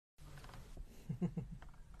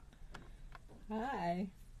Hi.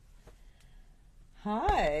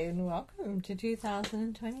 Hi, and welcome to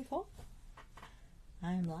 2024.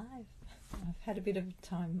 I am live. I've had a bit of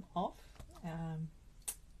time off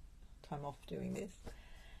doing this,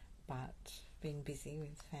 but been busy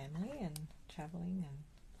with family and travelling, and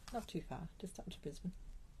not too far, just up to Brisbane,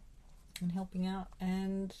 and helping out,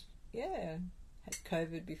 and yeah, had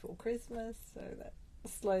COVID before Christmas, so that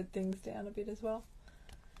slowed things down a bit as well.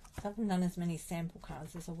 I haven't done as many sample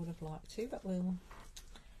cards as I would have liked to, but we'll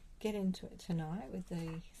get into it tonight with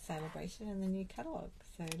the Sale-A-Bration and the new catalogue.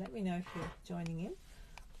 So let me know if you're joining in.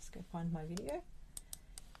 Just go find my video,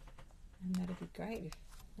 and that'd be great.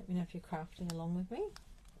 Let me know if you're crafting along with me.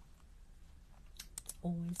 It's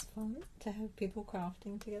always fun to have people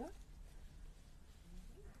crafting together.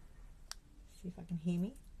 See if I can hear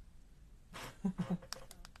me. I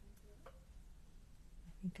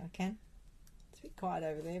think I can. It's a bit quiet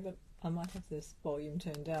over there, but I might have this volume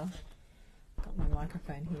turned down. Got my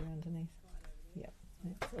microphone here underneath. Yep,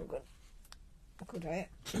 that's all good. Good, right?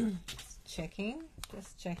 Just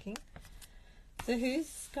checking. So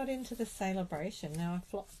who's got into the Sale-A-Bration? Now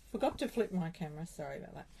I forgot to flip my camera. Sorry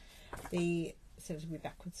about that. So it'll be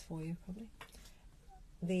backwards for you probably.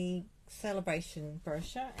 The Sale-A-Bration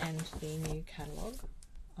brochure and the new catalogue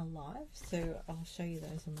are live, so I'll show you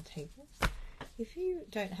those on the table. If you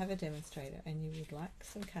don't have a demonstrator and you would like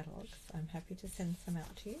some catalogues, I'm happy to send some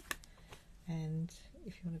out to you. And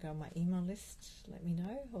if you want to go on my email list, let me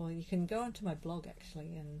know, or you can go onto my blog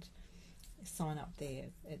actually and sign up there.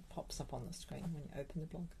 It pops up on the screen when you open the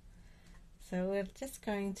blog. So we're just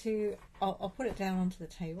going to, I'll put it down onto the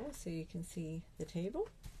table so you can see the table,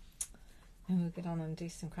 and we'll get on and do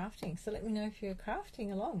some crafting. So let me know if you're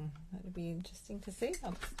crafting along. That would be interesting to see.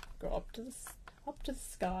 I'll just go up to the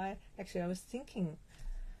sky. Actually, I was thinking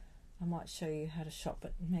I might show you how to shop,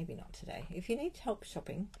 but maybe not today. If you need help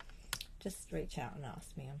shopping, just reach out and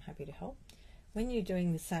ask me. I'm happy to help. When you're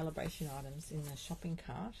doing the Sale-A-Bration items in the shopping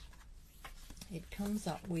cart, it comes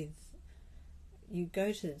up with, you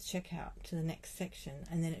go to the checkout to the next section,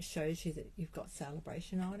 and then it shows you that you've got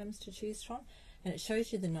Sale-A-Bration items to choose from, and it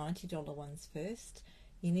shows you the $90 ones first.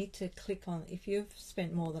 You need to click on, if you've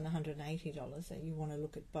spent more than $180, that you want to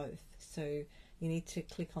look at both. So you need to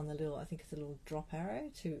click on the little, I think it's a little drop arrow,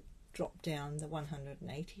 to drop down the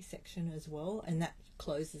 180 section as well, and that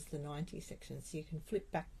closes the 90 section, so you can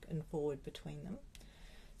flip back and forward between them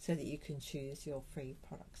so that you can choose your free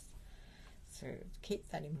products. So keep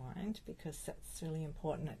that in mind, because that's really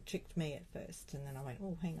important. It tricked me at first, and then I went,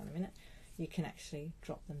 oh, hang on a minute, you can actually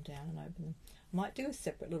drop them down and open them. I might do a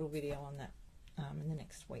separate little video on that in the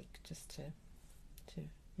next week, just to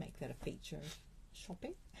make that a feature of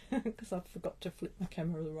shopping, because I forgot to flip my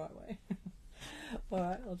camera the right way.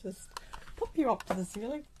 Alright, I'll just pop you up to the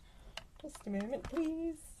ceiling. Just a moment,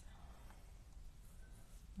 please.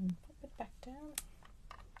 And pop it back down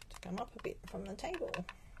to come up a bit from the table. Just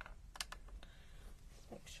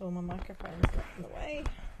make sure my microphone's not in the way.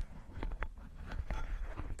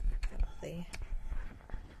 There.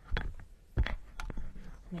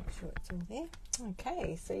 Make sure it's all there.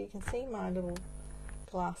 Okay, so you can see my little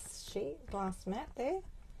glass mat there.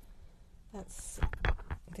 That's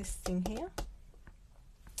this thing here.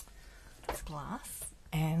 It's glass,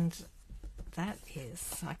 and that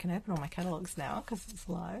is, I can open all my catalogues now because it's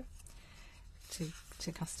live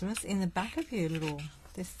to customers. In the back of your little,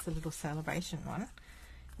 this is the little Sale-A-Bration one,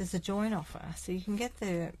 there's a join offer, so you can get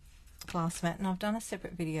the glass mat, and I've done a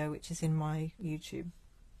separate video which is in my YouTube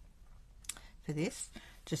for this,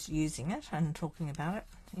 just using it and talking about it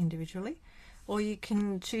individually, or you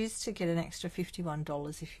can choose to get an extra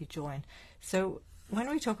 $51 if you join. So when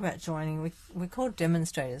we talk about joining, we're called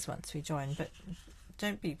demonstrators once we join, but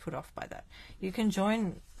don't be put off by that. You can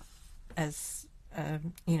join as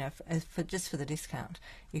you know, just for the discount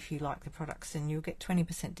if you like the products, and you'll get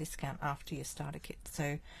 20% discount after your starter kit.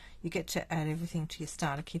 So you get to add everything to your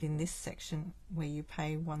starter kit in this section where you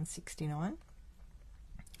pay $169.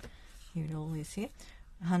 Here it all is here,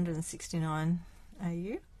 169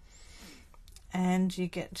 AU, and you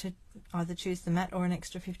get to either choose the mat or an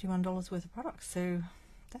extra $51 worth of products. So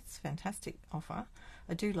that's a fantastic offer.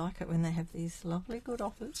 I do like it when they have these lovely good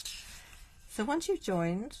offers. So once you've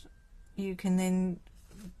joined, you can then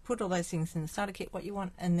put all those things in the starter kit, what you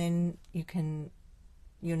want, and then you can,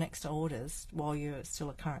 your next orders while you're still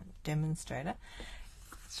a current demonstrator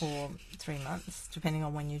for 3 months, depending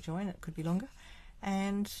on when you join, it could be longer.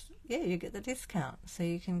 And yeah, you get the discount, so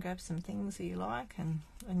you can grab some things that you like, and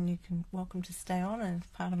you can welcome to stay on as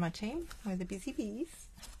part of my team. We're the Busy Bees,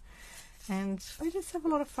 and we just have a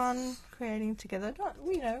lot of fun creating together. Not,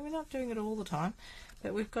 you know, we're not doing it all the time,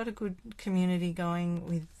 But we've got a good community going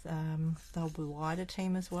with the wider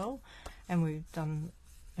team as well, and we've done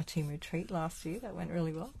a team retreat last year that went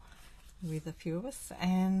really well with a few of us,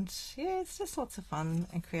 and yeah, it's just lots of fun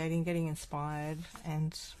and creating, getting inspired,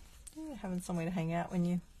 and yeah, having somewhere to hang out when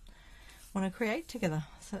you want to create together.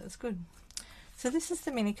 So it's good. So this is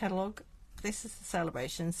the mini catalogue. This is the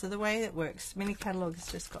Sale-A-Bration. So the way it works, mini catalogue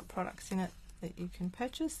has just got products in it that you can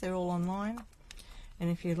purchase. They're all online, and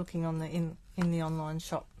if you're looking on the in the online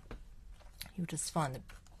shop, you'll just find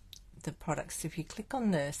the products. If you click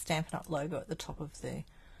on the Stampin Up logo at the top of the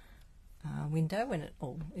window, when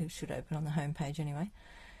it should open on the home page anyway,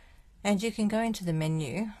 and you can go into the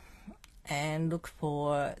menu and look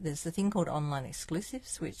for, there's a thing called online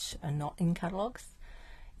exclusives which are not in catalogues.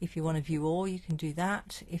 If you want to view all, you can do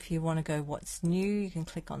that. If you want to go what's new, you can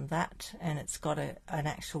click on that, and it's got an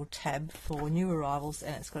actual tab for new arrivals,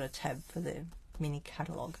 and it's got a tab for the mini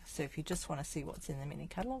catalogue. So if you just want to see what's in the mini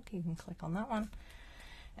catalogue, you can click on that one,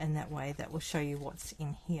 and that way that will show you what's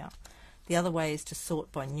in here. The other way is to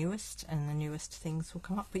sort by newest, and the newest things will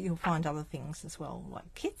come up, but you'll find other things as well,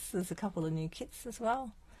 like kits. There's a couple of new kits as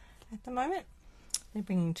well at the moment. They're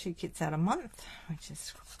bringing 2 kits out a month, which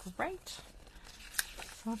is great.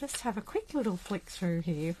 So I'll just have a quick little flick through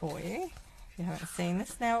here for you if you haven't seen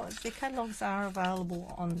this. Now the catalogues are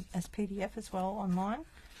available as PDF as well online,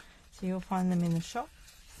 so you'll find them in the shop.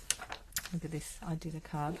 Look at this, I did a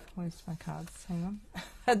card. Where's my cards? Hang on.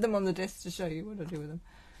 Had them on the desk to show you what I do with them.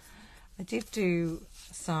 I did do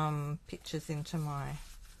some pictures into my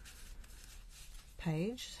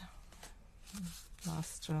page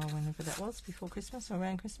last, whenever that was, before Christmas or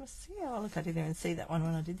around Christmas. Yeah, oh look, I didn't even see that one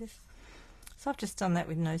when I did this. So I've just done that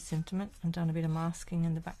with no sentiment and done a bit of masking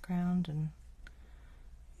in the background, and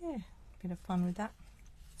yeah, a bit of fun with that.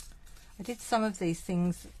 I did some of these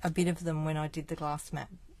things, a bit of them, when I did the glass mat,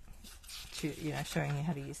 showing you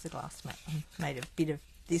how to use the glass mat. I made a bit of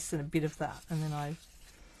this and a bit of that, and then I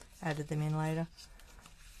added them in later.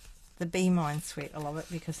 The Bee Mind Suite, I love it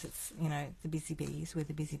because it's, the busy bees, we're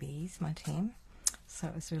the busy bees, my team. So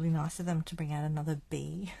it was really nice of them to bring out another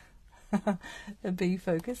bee, a bee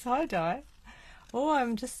focus. Hi, Di. Oh,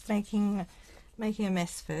 I'm just making a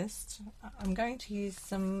mess first. I'm going to use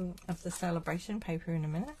some of the Sale-A-Bration paper in a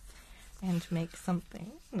minute and make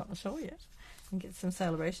something, I'm not sure yet, and get some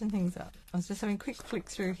Sale-A-Bration things up. I was just having a quick flick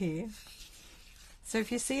through here. So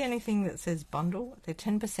if you see anything that says bundle, they're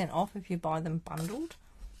 10% off if you buy them bundled.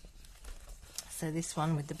 So this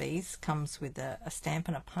one with the bees comes with a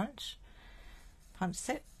Stampin Up punch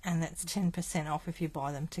set, and that's 10% off if you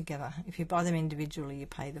buy them together. If you buy them individually, you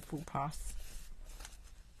pay the full price.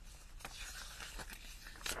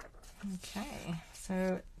 Okay,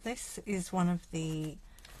 so this is one of the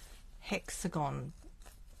hexagon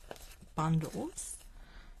bundles.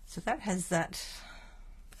 So that has that,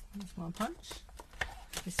 where's my punch?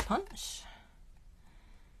 This punch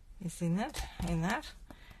is in that,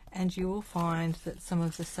 and you will find that some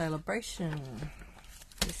of the Sale-A-Bration,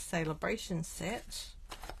 this Sale-A-Bration set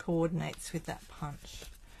coordinates with that punch.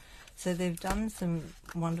 So they've done some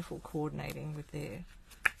wonderful coordinating with their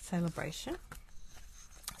Sale-A-Bration.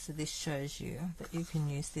 So this shows you that you can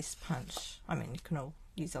use this punch. I mean, you can all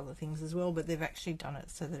use other things as well, but they've actually done it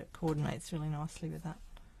so that it coordinates really nicely with that.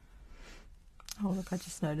 Oh look, I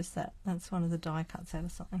just noticed that. That's one of the die cuts out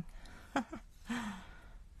of something.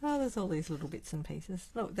 Oh, there's all these little bits and pieces.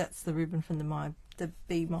 Look, that's the ribbon from the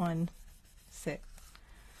Bee Mind set.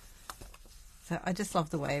 So I just love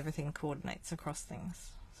the way everything coordinates across things.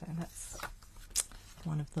 So that's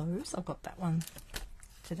one of those. I got that one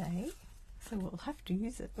today, so we'll have to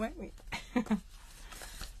use it, won't we?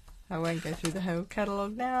 I won't go through the whole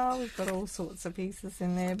catalogue now. We've got all sorts of pieces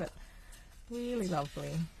in there, but really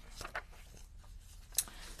lovely.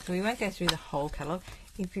 So we won't go through the whole catalogue.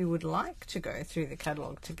 If you would like to go through the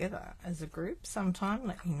catalogue together as a group sometime,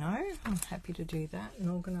 let me know. I'm happy to do that and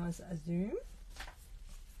organise a Zoom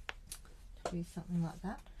to do something like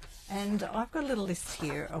that. And I've got a little list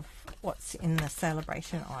here of what's in the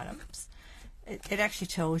Sale-A-Bration items. It actually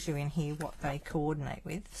tells you in here what they coordinate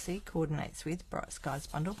with. See, coordinates with Bright Skies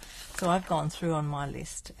Bundle. So I've gone through on my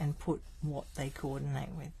list and put what they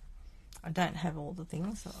coordinate with. I don't have all the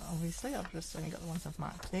things, obviously. I've just only got the ones I've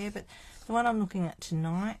marked there. But the one I'm looking at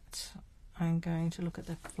tonight, I'm going to look at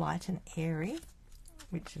the Flight and Airy,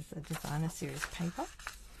 which is a designer series paper.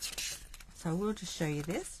 So we'll just show you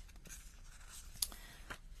this.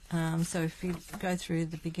 So if you go through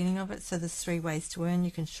the beginning of it, so there's 3 ways to earn.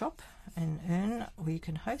 You can shop and earn, or you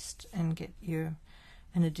can host and get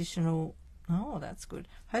an additional, oh that's good,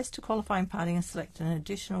 host to qualifying party and select an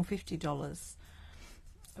additional $50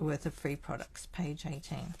 worth of free products, page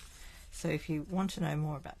 18. So if you want to know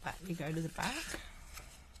more about that, you go to the back,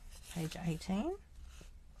 page 18.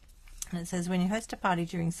 And it says, when you host a party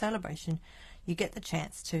during Sale-A-Bration, you get the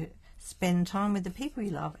chance to spend time with the people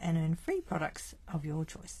you love and earn free products of your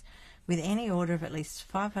choice. With any order of at least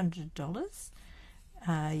 $500,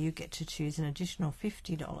 you get to choose an additional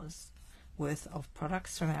 $50 worth of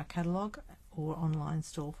products from our catalogue or online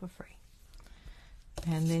store for free.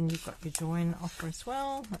 And then you've got your join offer as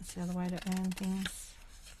well. That's the other way to earn things.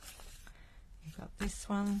 You've got this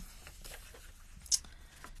one,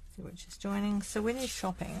 which is joining. So when you're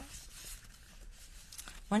shopping,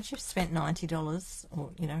 once you've spent $90,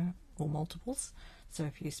 or or multiples, so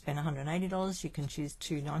if you spend $180, you can choose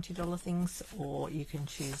two $90 things, or you can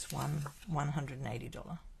choose one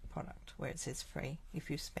 $180 product where it says free if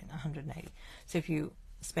you've spent $180. So if you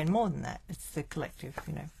spend more than that, it's the collective,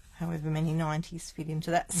 however many 90s fit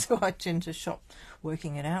into that. So I tend to shop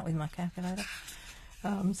working it out with my calculator,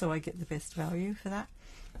 so I get the best value for that.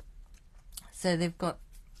 So they've got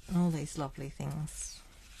all these lovely things.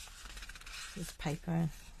 This paper,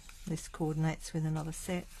 this coordinates with another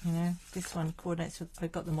set, this one coordinates with, I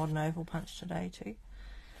got the modern oval punch today too,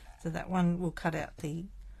 so that one will cut out the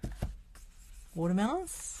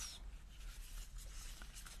watermelons.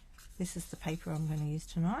 This is the paper I'm going to use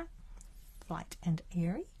tonight, Light and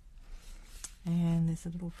Airy. And there's a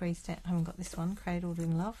little free stamp. I haven't got this one, Cradled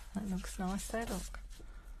in Love. That looks nice though, look.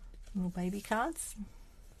 Little baby cards.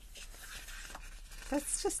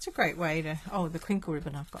 That's just a great way to, oh, the crinkle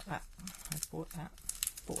ribbon, I've got that. I bought that.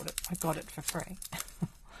 Bought it. I got it for free.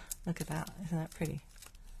 Look at that. Isn't that pretty?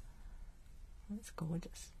 That's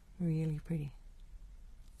gorgeous. Really pretty.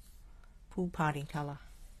 Pool party colour.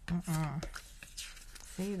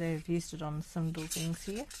 See, they've used it on some little things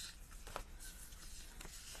here.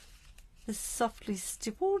 This Softly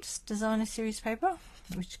Stippled designer series paper,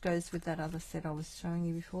 which goes with that other set I was showing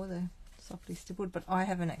you before, the Softly Stippled, but I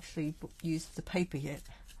haven't actually used the paper yet.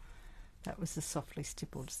 That was the Softly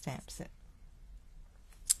Stippled stamp set.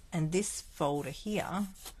 And this folder here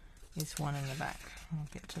is one in the back. I'll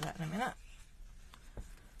get to that in a minute.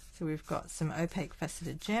 So we've got some opaque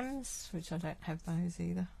faceted gems, which I don't have those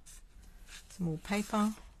either. Some more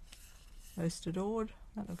paper, roasted ord.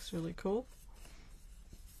 That looks really cool.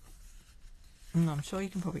 And I'm sure you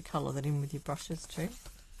can probably colour that in with your brushes too.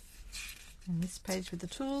 And this page with the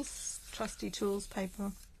tools, Trusty Tools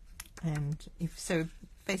paper. And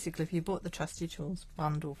basically if you bought the Trusty Tools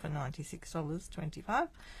bundle for $96.25,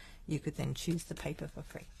 you could then choose the paper for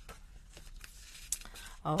free.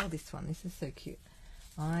 Oh, this one, this is so cute.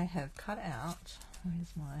 I have cut out,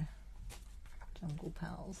 where's my Jungle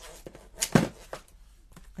Pals?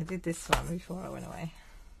 I did this one before I went away.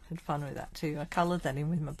 Had fun with that too. I coloured that in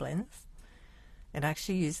with my blends. It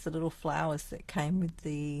actually used the little flowers that came with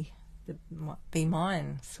the Be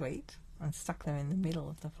Mine suite and stuck them in the middle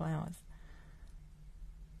of the flowers.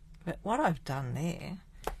 But what I've done there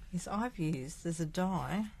is I've used, there's a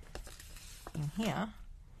die in here,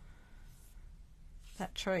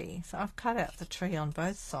 that tree. So I've cut out the tree on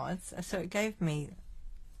both sides. So it gave me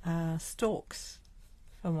stalks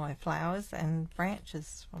for my flowers and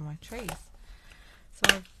branches for my trees.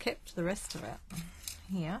 So I've kept the rest of it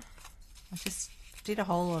here. I just did a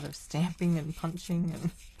whole lot of stamping and punching,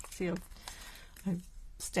 and see I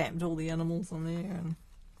stamped all the animals on there and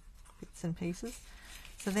bits and pieces.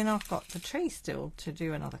 So then I've got the tree still to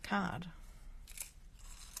do another card.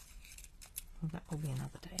 Well, that will be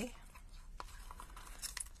another day.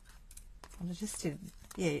 And I just did,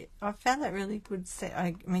 yeah, I found that really good set.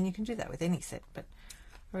 I mean, you can do that with any set, but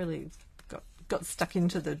I really got stuck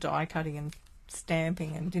into the die cutting and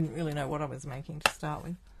stamping and didn't really know what I was making to start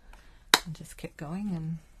with. And just kept going,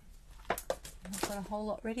 and I've got a whole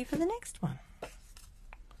lot ready for the next one.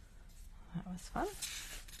 That was fun.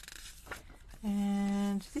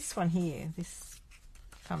 And this one here, this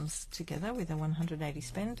comes together with a 180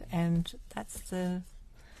 spend, and that's the,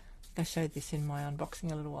 I showed this in my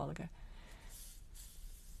unboxing a little while ago.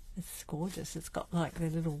 It's gorgeous. It's got like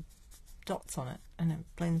the little dots on it, and it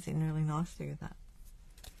blends in really nicely with that.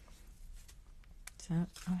 So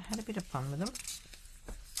I had a bit of fun with them.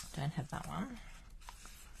 Don't have that one,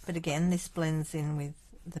 but again, this blends in with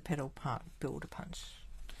the Petal Part Builder Punch.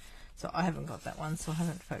 So I haven't got that one, so I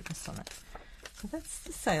haven't focused on it. So that's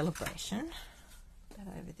the Sale-A-Bration. That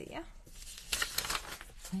over there,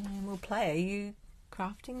 and we'll play. Are you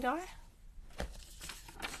crafting die?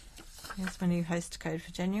 Here's my new host code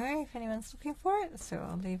for January if anyone's looking for it. So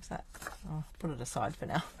I'll leave that. I'll put it aside for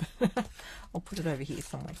now. I'll put it over here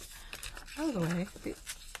somewhere. Out of the way a bit.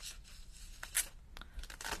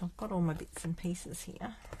 I've got all my bits and pieces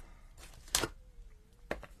here.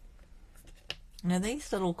 Now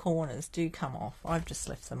these little corners do come off. I've just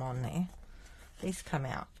left them on there. These come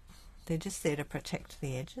out. They're just there to protect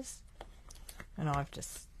the edges. And I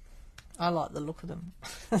like the look of them.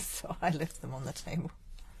 So I left them on the table.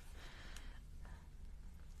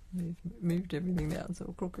 Moved everything now, it's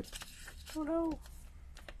all crooked. Oh no!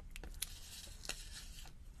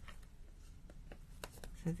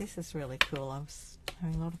 So this is really cool. I was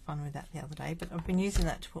having a lot of fun with that the other day, but I've been using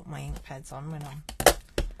that to put my ink pads on when I'm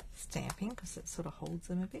stamping because it sort of holds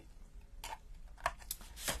them a bit.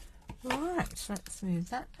 Right, let's move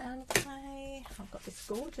that out of the way. I've got this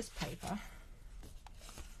gorgeous paper.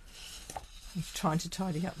 I'm trying to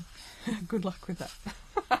tidy up. Good luck with that.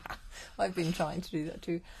 I've been trying to do that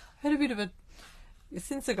too. I had a bit of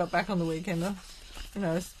since I got back on the weekend,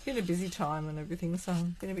 it's been a busy time and everything, so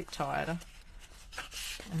I've been a bit tired.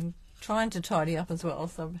 And trying to tidy up as well,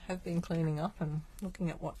 so I have been cleaning up and looking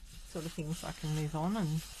at what sort of things I can move on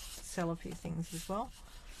and sell a few things as well.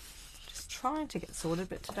 Just trying to get sorted,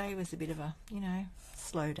 but today was a bit of a,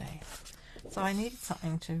 slow day. So I needed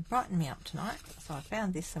something to brighten me up tonight, so I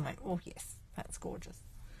found this and went, oh yes, that's gorgeous.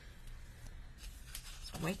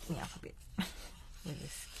 Just wake me up a bit with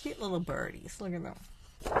these cute little birdies. Look at them.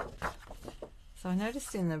 So I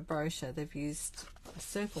noticed in the brochure they've used a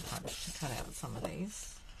circle punch to cut out some of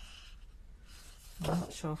these. I'm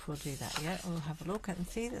not sure if we'll do that yet. We'll have a look and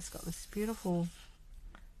see. It's got this beautiful,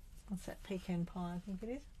 what's that, pecan pie I think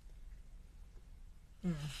it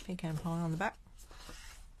is. Pecan pie on the back.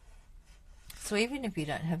 So even if you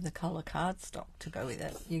don't have the colour cardstock to go with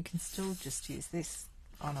it, you can still just use this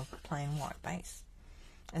on a plain white base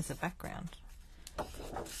as a background.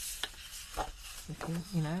 If you,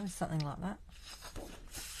 something like that.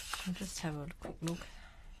 I'll just have a quick look.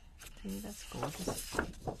 See, that's gorgeous.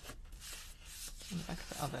 In the back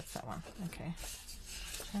of oh, that's that one. Okay.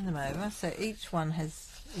 Turn them over. So each one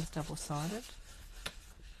is double-sided.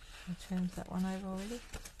 I turned that one over already.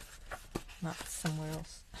 No, it's somewhere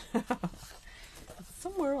else. It's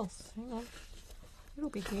somewhere else. Hang on. It'll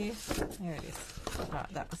be here. There it is.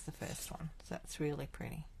 Right, that was the first one. So that's really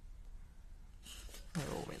pretty.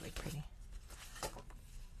 They're all really pretty.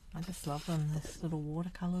 I just love them, this little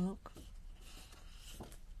watercolour look.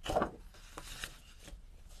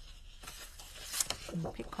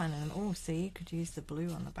 You pick one and oh, see, you could use the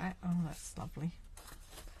blue on the back. Oh, that's lovely.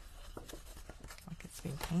 Like it's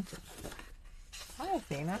been painted. Hi,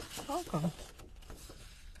 Fiona. Welcome.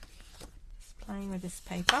 Just playing with this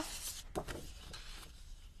paper.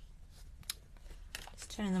 Just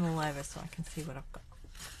turning them all over so I can see what I've got.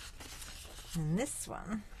 And this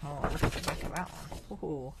one, oh, look at the back of that one.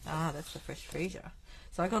 Ooh, that's the fresh freezer.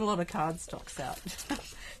 So I got a lot of cardstocks out.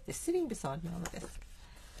 They're sitting beside me on the desk.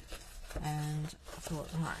 And I thought,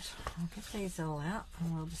 right, I'll get these all out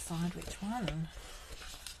and we'll decide which one.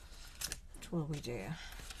 Which will we do?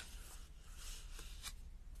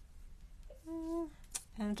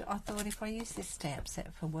 And I thought if I use this stamp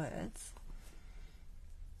set for words,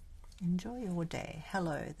 enjoy your day.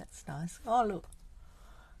 Hello, that's nice. Oh, look.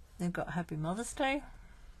 They've got Happy Mother's Day.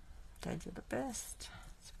 Days are the best.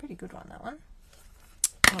 It's a pretty good one, that one.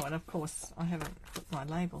 Oh, and of course, I haven't put my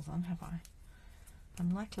labels on, have I?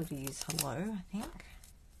 I'm likely to use hello, I think.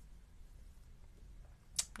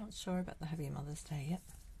 Not sure about the Happy Mother's Day yet.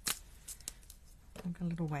 We've got a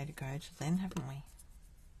little way to go to then, haven't we?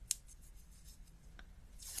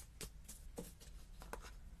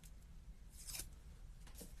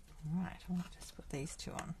 Right, I might just put these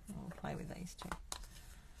two on. We'll play with these two.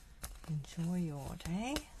 Enjoy your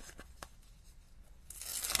day.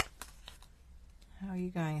 How are you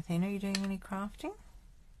going, Athena? Are you doing any crafting?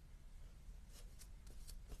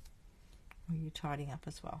 Or are you tidying up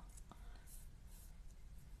as well?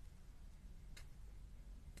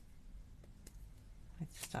 I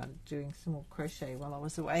started doing some more crochet while I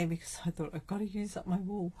was away because I thought I've got to use up my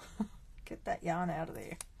wool. Get that yarn out of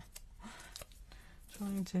there.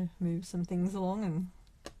 Trying to move some things along and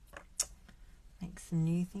make some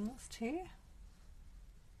new things too.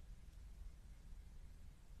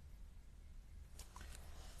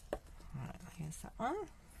 Right, here's that one.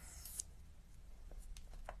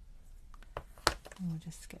 And we'll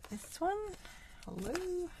just get this one.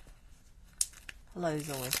 Hello. Hello's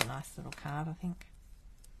always a nice little card, I think,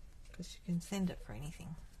 because you can send it for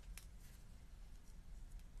anything.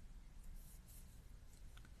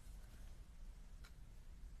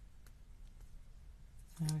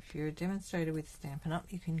 Now, if you're a demonstrator with Stampin' Up,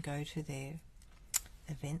 you can go to their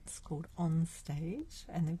events called On Stage,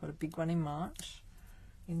 and they've got a big one in March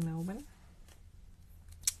in Melbourne.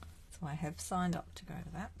 So I have signed up to go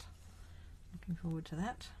to that. Looking forward to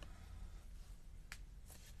that.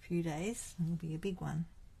 A few days, and it'll be a big one.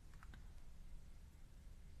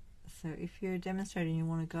 So if you're a demonstrator and you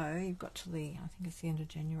want to go, you've got to the, I think it's the end of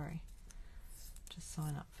January, to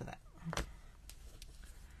sign up for that.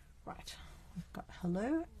 Right, we've got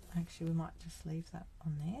hello. Actually, we might just leave that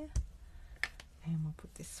on there. And we'll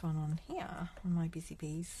put this one on here, on my Busy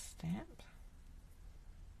Bees stamp.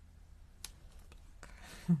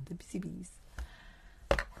 The Busy Bees.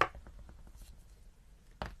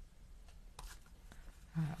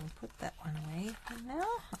 Alright, we'll put that one away for now.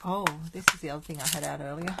 Oh, this is the other thing I had out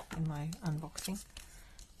earlier in my unboxing.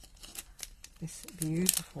 This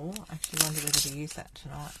beautiful, I actually wonder whether to use that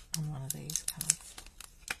tonight on one of these cards.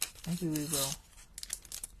 Maybe we will.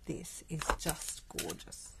 This is just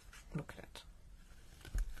gorgeous. Look at it.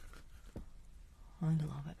 I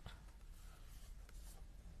love it.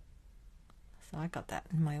 So I got that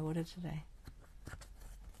in my order today.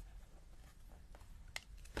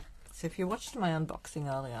 So if you watched my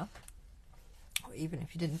unboxing earlier, or even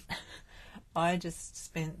if you didn't, I just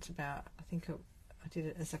spent about, I think I did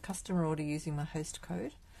it as a customer order using my host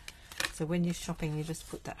code. So when you're shopping, you just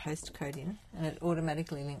put that host code in and it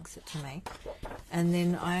automatically links it to me. And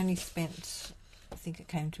then I only spent, I think it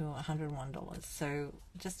came to $101. So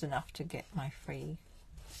just enough to get my free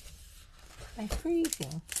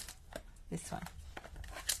thing. This one.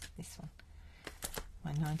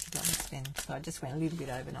 My $90 spend. So I just went a little bit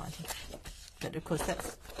over 90. But of course,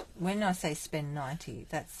 that's when I say spend 90,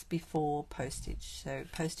 that's before postage. So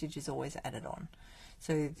postage is always added on.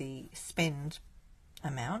 So the spend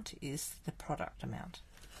amount is the product amount.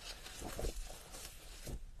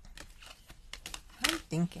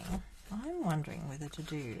 I'm wondering whether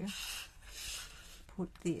to put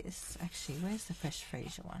this, actually, where's the fresh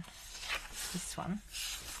freezer one? This one.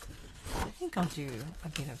 I think I'll do a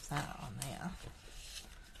bit of that on there.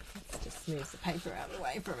 Let's just move the paper out of the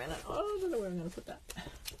way for a minute. Oh, I don't know where I'm going to put that.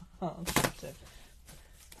 Oh, I'll just have to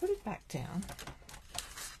put it back down.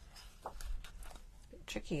 A bit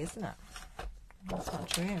tricky, isn't it? That's not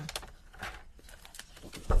true.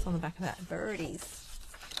 What's on the back of that? Birdies.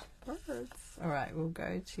 Birds. Alright, we'll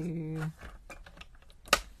go to...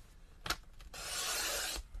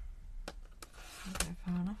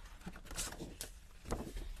 far enough.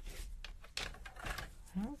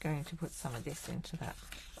 I'm going to put some of this into that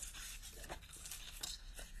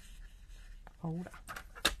folder.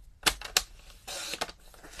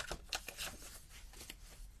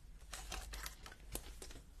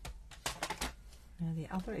 Now the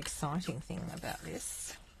other exciting thing about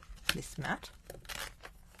this mat,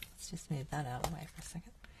 let's just move that out of the way for a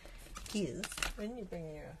second, is when you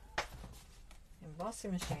bring your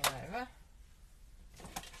embossing machine over,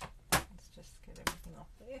 let's just get everything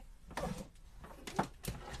off there.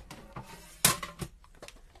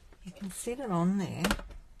 You can set it on there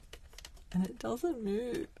and it doesn't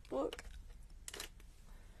move. Look.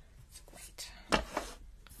 It's great.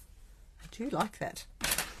 I do like that.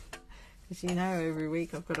 Because you know every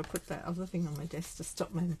week I've got to put that other thing on my desk to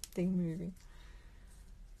stop my thing moving.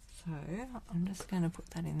 So I'm just going to put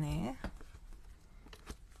that in there.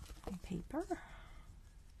 Paper.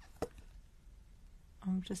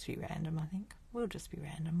 I'll just be random, I think. We'll just be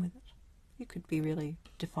random with it. You could be really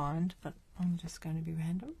defined, but I'm just going to be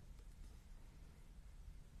random.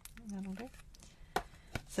 That'll do.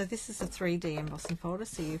 So this is a 3D embossing folder,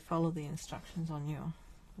 so you follow the instructions on your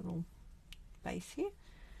little base here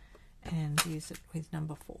and use it with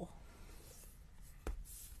number 4.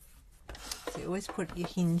 So you always put your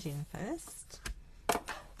hinge in first so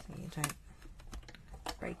you don't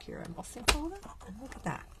break your embossing folder. And look at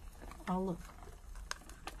that. Oh look.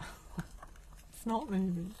 It's not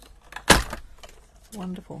moving.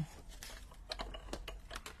 Wonderful.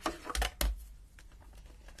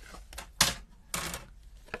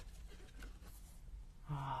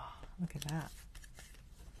 Look at that.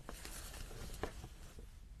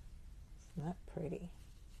 Isn't that pretty?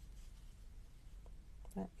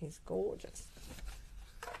 That is gorgeous.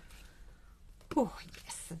 Oh,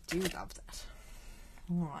 yes, I do love that.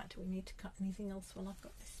 Alright, do we need to cut anything else while I've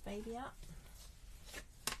got this baby out?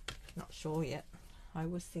 Not sure yet. I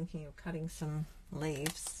was thinking of cutting some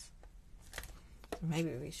leaves. So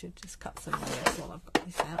maybe we should just cut some leaves while I've got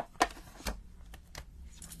this out.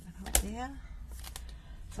 Just put that up there.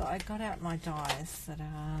 So I got out my dies that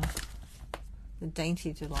are the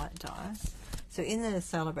Dainty Delight dies. So in the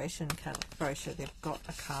Sale-A-Bration brochure, they've got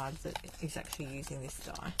a card that is actually using this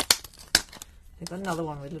die. They've got another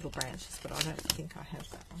one with little branches, but I don't think I have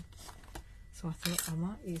that one. So I thought I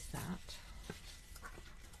might use that.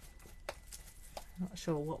 I'm not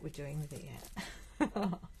sure what we're doing with it yet.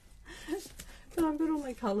 But I've got all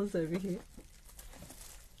my colours over here.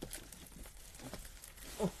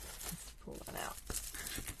 Oh, let's pull that out.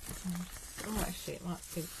 Oh, actually, it might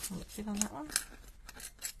fit. Will it fit on that one?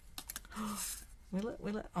 Will it?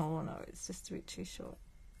 Will it? Oh no, it's just a bit too short.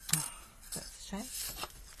 Oh, that's a shame.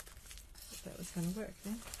 Thought that was going to work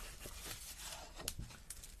then.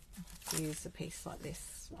 I'll have to use a piece like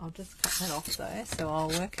this. I'll just cut that off though, so I'll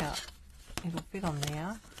work out it'll fit on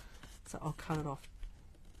there. So I'll cut it off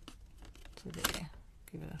to there.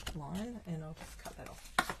 Give it a line, and I'll just cut that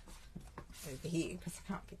off over here because I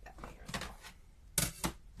can't fit that here as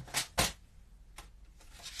well.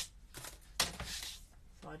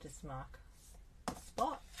 So I just mark the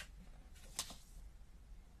spot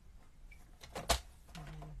and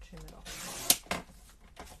trim it off.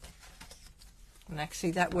 And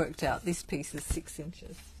actually that worked out. This piece is 6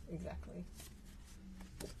 inches exactly.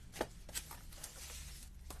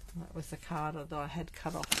 That was the card that I had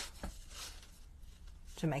cut off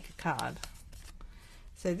to make a card.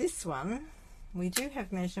 So this one, we do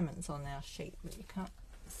have measurements on our sheet, but you can't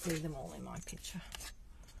see them all in my picture.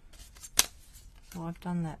 So I've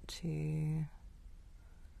done that to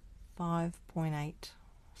 5.8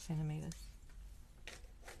 centimetres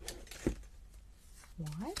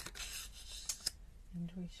wide.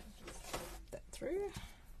 And we shall just put that through.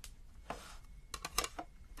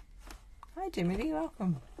 Hi Dimity,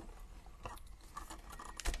 welcome.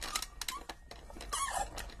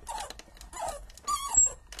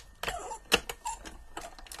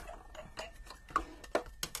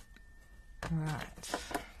 Right,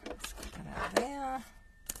 let's get that out of there.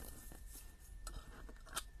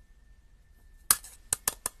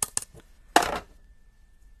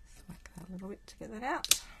 Smack that a little bit to get that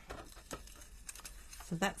out.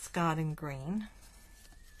 So that's garden green.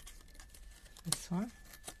 This one.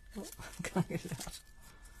 Oh, can't get it out.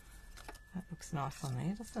 That looks nice on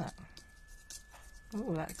there, doesn't it?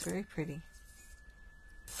 Oh, that's very pretty.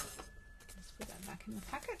 Let's put that back in the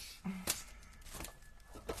packet.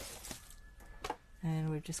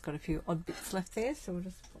 And we've just got a few odd bits left there, so we'll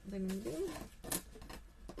just pop them in the bin.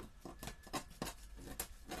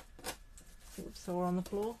 Oops, all on the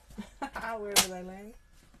floor, wherever they land.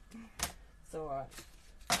 It's alright.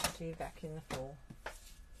 Put you back in the floor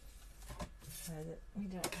so that we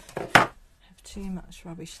don't have too much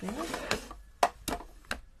rubbish there.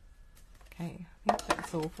 Okay, I think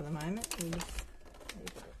that's all for the moment. We'll just leave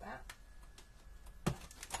it at that.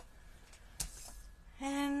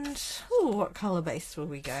 And, oh, what colour base will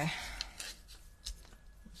we go? Not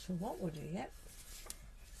sure what we'll do yet.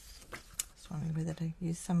 Just wondering whether to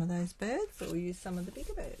use some of those birds or use some of the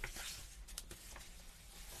bigger birds.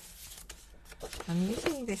 I'm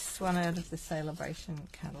using this one out of the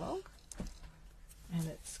Sale-A-Bration catalogue, and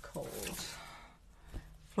it's called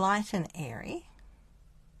Flight and Airy.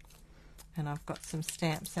 And I've got some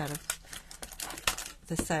stamps out of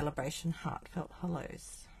the Sale-A-Bration Heartfelt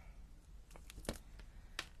Hellos.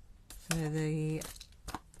 So the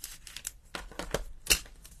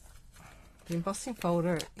embossing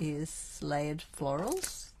folder is Layered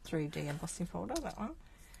Florals, 3D embossing folder, that one.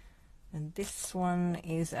 And this one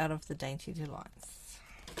is out of the Dainty Delights,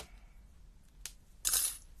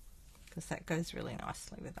 because that goes really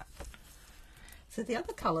nicely with that. So the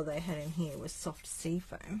other colour they had in here was Soft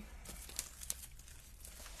Seafoam,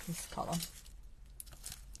 this colour.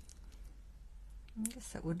 I guess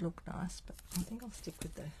that would look nice, but I think I'll stick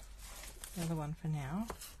with the other one for now.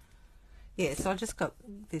 Yeah, so I just got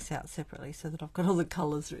this out separately so that I've got all the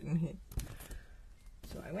colours written here.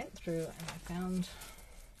 So I went through and I found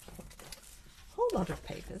a whole lot of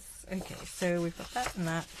papers. Okay, so we've got that and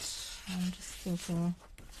that. I'm just thinking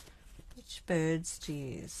which birds to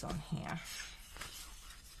use on here.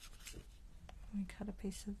 We cut a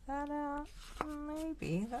piece of that out.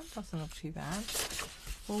 Maybe that doesn't look too bad.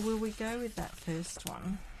 Or will we go with that first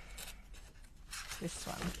one? This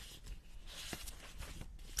one.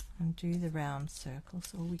 And do the round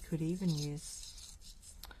circles, or we could even use,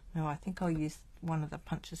 no, I think I'll use one of the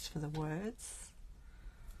punches for the words.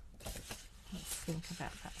 Let's think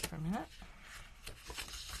about that for a minute.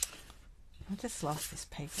 I just love this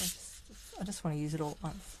paper. I just want to use it all at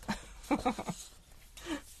once.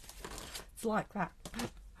 It's like that.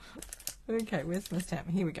 Okay, where's my stamp?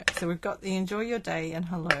 Here we go. So we've got the Enjoy Your Day and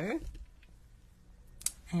Hello.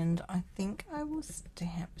 And I think I will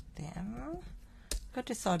stamp them. Got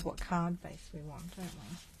to decide what card base we want, don't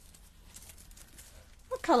we?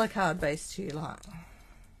 What colour card base do you like?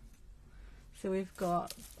 So I've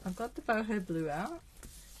got the boho blue out.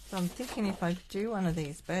 So I'm thinking if I do one of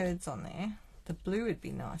these birds on there, the blue would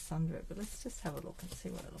be nice under it, but let's just have a look and see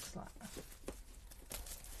what it looks like.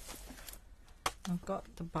 I've got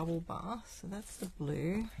the bubble bar, so that's the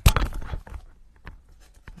blue.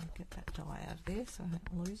 I'll get that dye out of there so I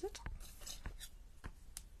don't lose it.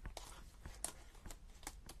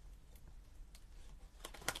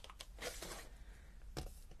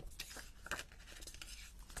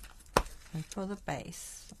 for the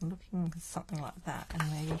base, I'm looking for something like that,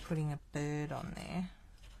 and maybe putting a bird on there.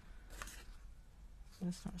 I'm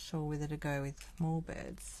just not sure whether to go with more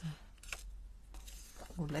birds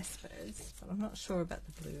or less birds, but I'm not sure about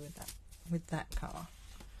the blue with that colour.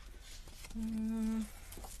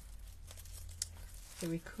 So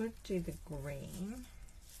we could do the green.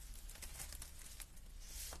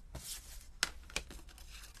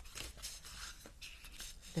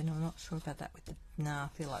 Then I'm not sure about that with the, nah, I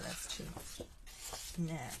feel like that's too much.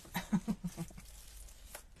 Nah.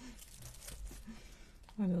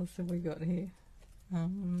 What else have we got here? Oh,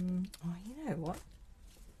 you know what?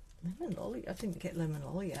 Lemon lolly. I didn't get lemon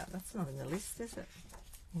lolly out. That's not in the list, is it?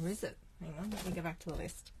 Or is it? Hang on, let me go back to the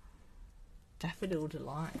list. Daffodil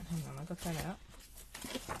Delight. Hang on, I got that out.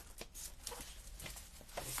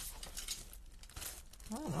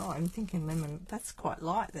 I don't know, I'm thinking lemon. That's quite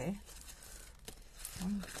light there.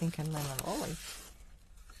 I'm thinking lemon lolly.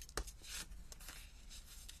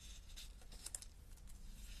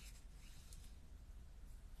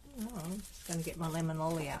 Oh, I'm just going to get my lemon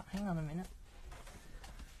lolly out. Hang on a minute.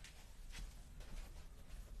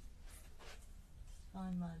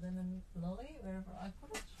 Find my lemon lolly wherever I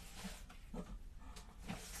put it.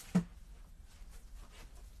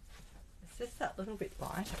 It's just that little bit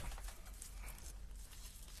light.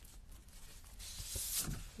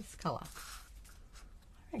 This colour.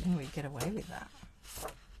 I reckon we'd get away with that.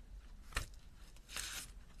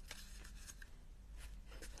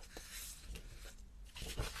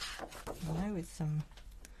 You know, with some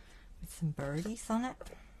birdies on it.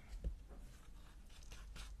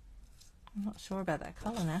 I'm not sure about that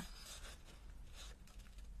colour now.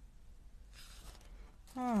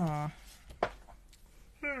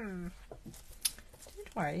 Don't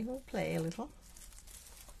worry, we'll play a little.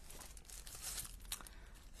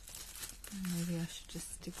 Maybe I should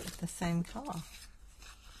just stick with the same colour.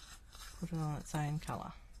 Put it on its own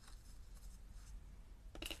colour.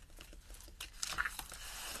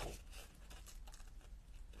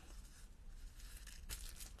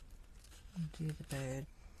 And do the bird.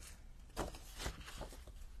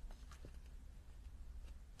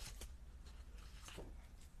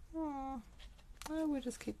 Oh, we'll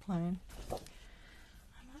just keep playing. I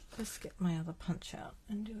might just get my other punch out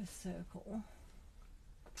and do a circle.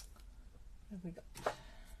 What have we got?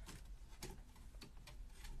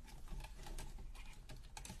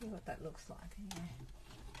 See what that looks like anyway.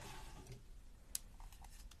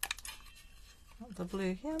 Not the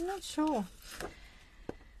blue. Yeah, I'm not sure.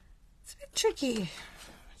 It's a bit tricky.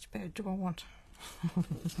 Which bird do I want?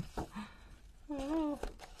 Oh.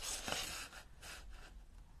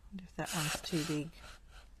 Wonder if that one's too big.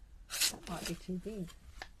 That might be too big.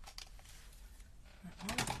 That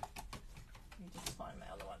one. Let me just find my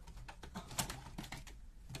other one.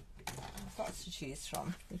 There's lots to choose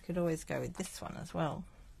from. You could always go with this one as well.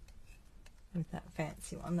 With that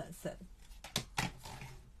fancy one. That's that.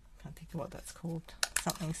 Can't think of what that's called.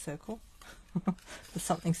 Something circle. The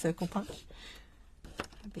something circle punch.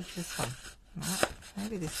 How big is this one? Right.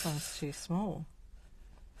 Maybe this one's too small.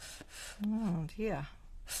 Oh dear.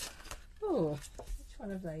 Oh, which one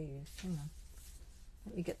have they used? Hang on.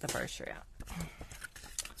 Let me get the brochure out.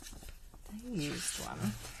 They used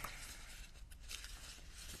one.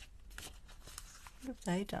 What have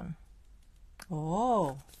they done?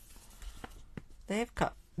 Oh, they've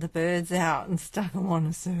cut the birds out and stuck them on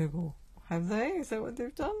a circle. Have they? Is that what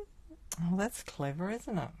they've done? Oh, that's clever,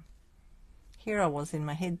 isn't it? Here I was in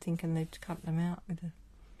my head thinking they'd cut them out with a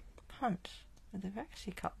punch, but they've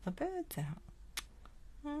actually cut the birds out.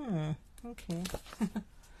 Okay.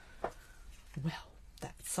 Well,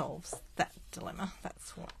 that solves that dilemma.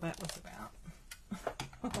 That's what that was about.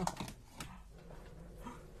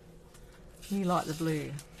 You like the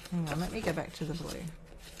blue. Hang on, let me go back to the blue.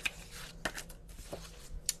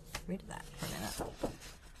 Get rid of that for a minute.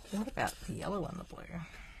 What about the yellow and the blue?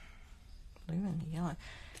 Blue and the yellow.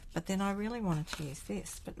 But then I really wanted to use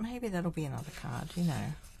this, but maybe that'll be another card, you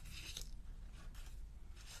know.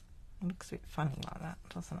 It looks a bit funny like that,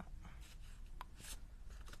 doesn't it?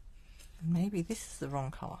 Maybe this is the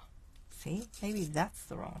wrong colour. See? Maybe that's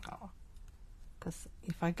the wrong colour. Because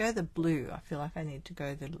if I go the blue, I feel like I need to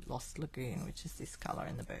go the Lost Lagoon, which is this colour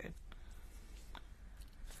in the bird.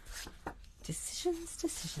 Decisions,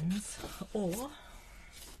 decisions. Or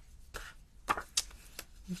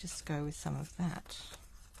we just go with some of that.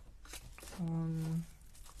 Hang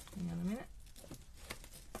on a minute.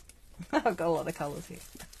 I've got a lot of colours here.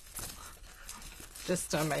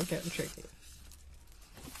 Just to make it tricky.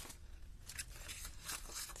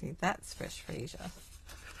 See, that's fresh freesia.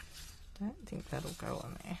 Don't think that'll go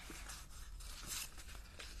on there.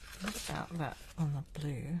 What about that on the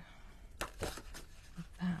blue?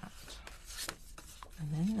 that,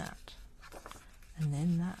 and then that, and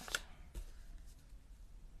then that,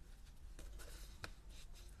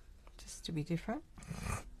 just to be different.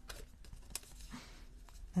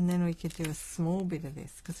 And then we could do a small bit of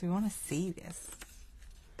this because we want to see this.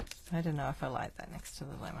 I don't know if I like that next to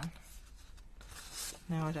the lemon.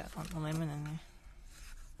 No, I don't want the lemon in there.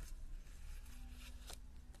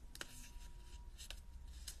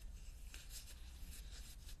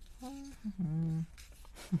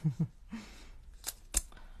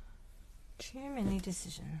 Too many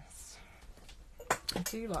decisions. I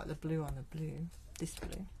do like the blue on the blue, this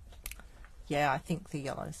blue. Yeah, I think the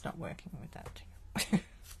yellow is not working with that too.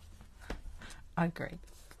 I agree.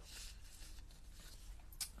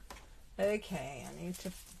 Okay, I need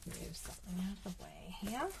to move something out of the way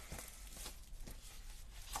here.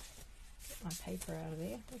 Get my paper out of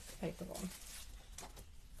there. Where's the paper gone?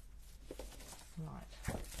 Right.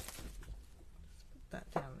 Put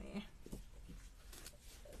that down there.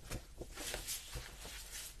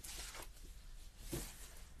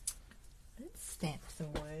 Let's stamp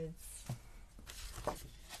some words.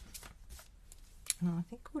 No, I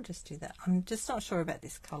think we'll just do that. I'm just not sure about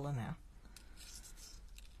this colour now.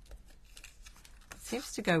 It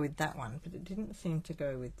seems to go with that one, but it didn't seem to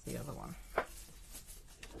go with the other one.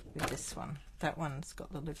 With this one. That one's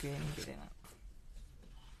got the lagoon bit in it.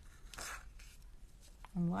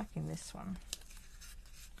 I'm liking this one.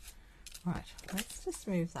 Right, let's just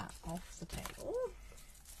move that off the table.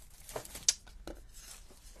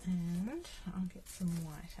 And I'll get some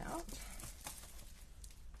white out.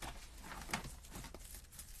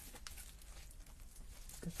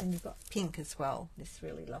 Because then you've got pink as well, this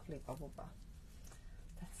really lovely bubble bath.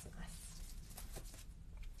 That's nice.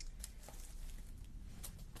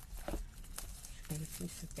 Let's get a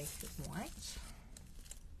piece of basic white.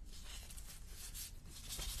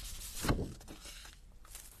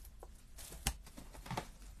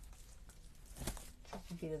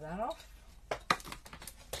 Take a bit of that off.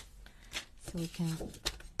 So we can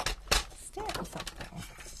stamp something.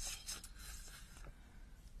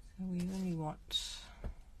 So we really want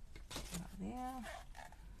right there.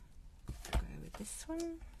 Go with this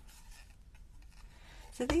one.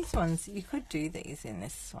 So these ones, you could do these in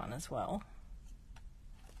this one as well.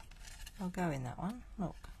 I'll go in that one,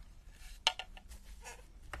 look.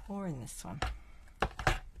 Or in this one.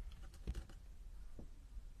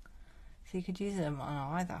 So you could use them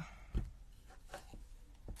on either.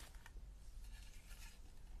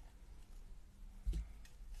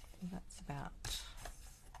 So that's about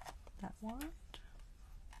that wide.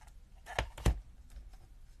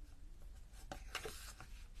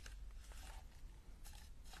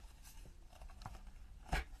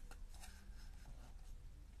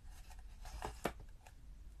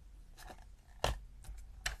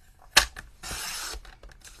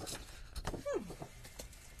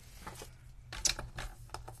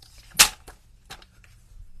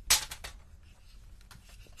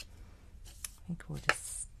 I think we'll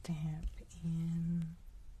just stamp in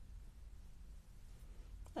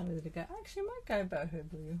a little bit. Actually, I might go boho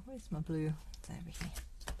blue. Where's my blue? It's over here.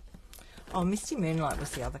 Oh, Misty Moonlight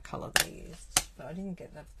was the other colour they used, but I didn't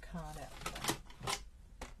get the card out for that.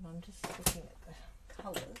 But I'm just looking at the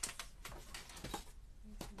colours.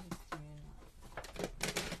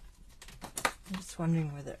 I'm just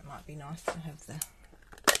wondering whether it might be nice to have the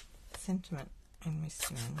sentiment in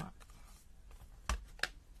Misty Moonlight.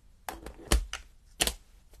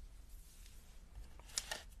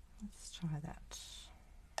 Let's try that.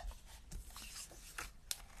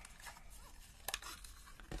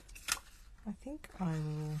 I think I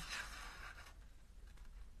will.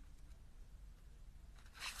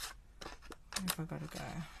 Where have I got to go?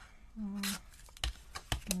 I'm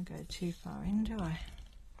going to go too far in, do I?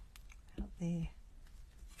 Out there.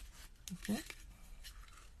 I think.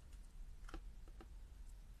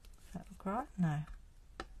 Does that look right? No.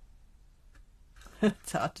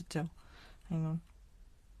 It's hard to tell. Hang on.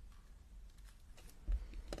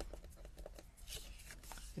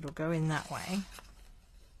 It'll go in that way.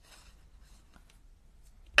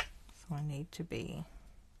 So I need to be,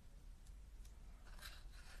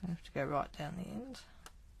 I have to go right down the end.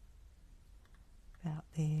 About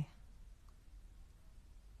there.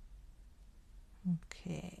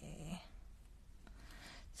 Okay.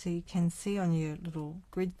 So you can see on your little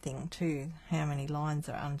grid thing too how many lines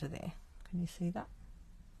are under there. Can you see that?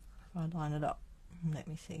 If I line it up, let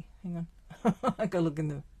me see. Hang on. I gotta look in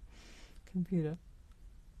the computer.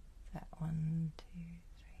 That 1, 2, 3,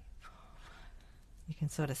 4, 5. You can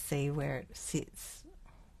sort of see where it sits.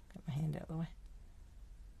 Get my hand out of the way.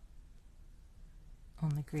 On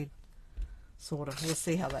the grid. Sort of. We'll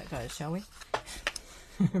see how that goes, shall we?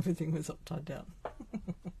 Everything was upside down.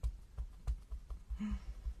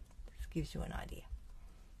 This gives you an idea.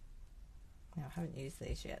 Now, I haven't used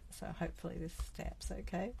these yet, so hopefully this stamp's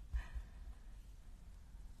okay.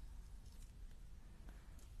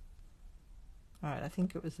 Alright, I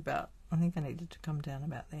think it was about, I think I needed to come down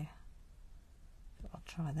about there. So I'll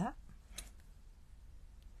try that.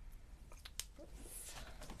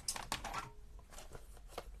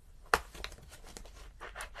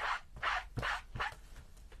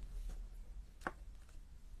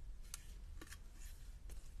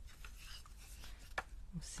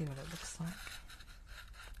 We'll see what it looks like.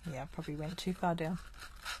 Yeah, I probably went too far down.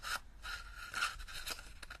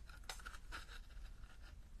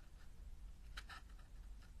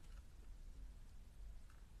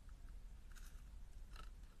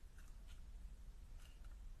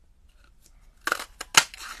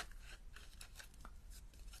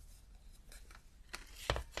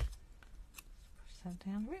 Push that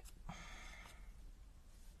down a bit.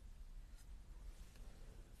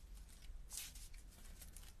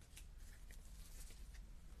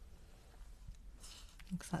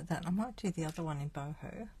 Looks like that. I might do the other one in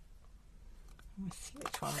boho. Let's see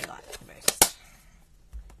which one we like the most.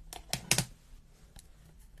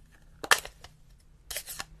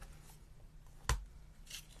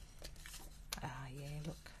 Ah, yeah,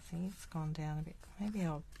 look, see, it's gone down a bit. Maybe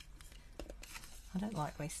I don't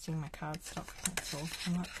like wasting my cardstock, that's all. I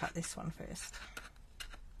might cut this one first.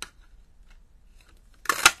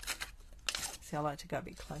 See, I like to go a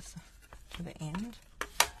bit closer to the end.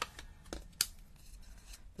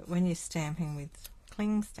 But when you're stamping with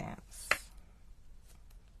cling stamps,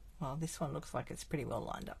 well, this one looks like it's pretty well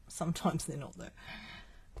lined up. Sometimes they're not though,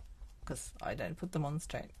 because I don't put them on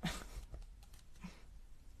straight.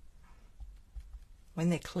 When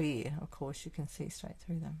they're clear, of course, you can see straight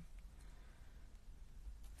through them.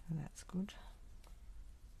 So that's good.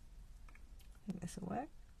 I think this will work.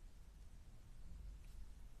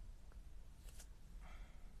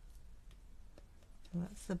 So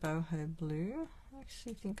that's the boho blue. I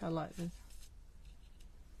actually think I like the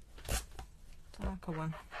darker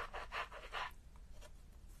one.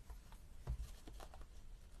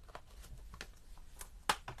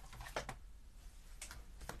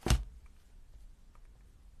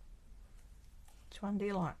 Which one do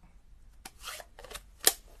you like?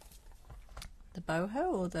 The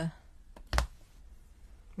boho or the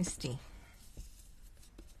misty?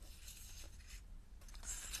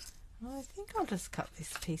 Well, I think I'll just cut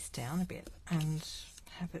this piece down a bit and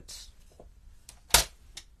have it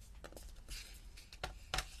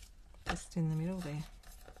just in the middle there.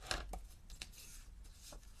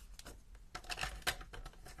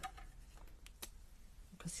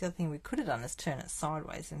 Because the other thing we could have done is turn it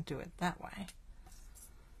sideways and do it that way.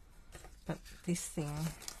 But this thing,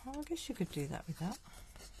 well, I guess you could do that with that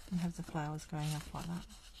and have the flowers going up like that.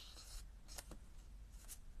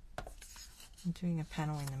 I'm doing a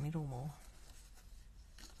panel in the middle more.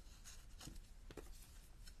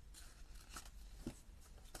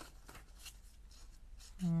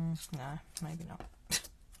 No, maybe not.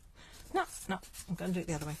 No, I'm going to do it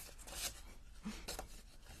the other way.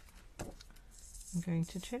 I'm going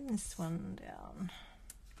to trim this one down.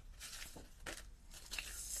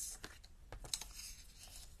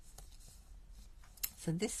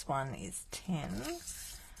 So this one is 10.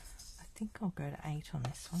 I think I'll go to 8 on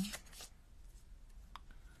this one.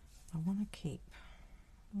 I want to keep,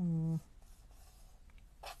 which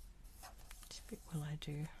bit will I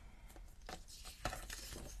do?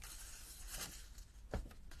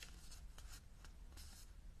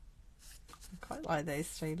 I quite like those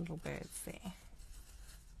 3 little birds there.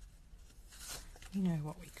 You know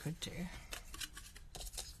what we could do?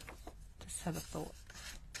 Just had a thought.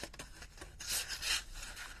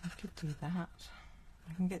 I could do that.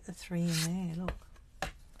 I can get the 3 in there, look.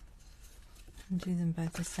 And do them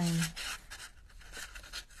both the same.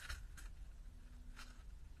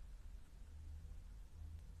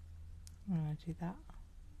 I'm going to do that.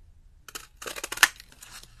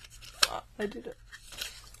 Oh, I did it.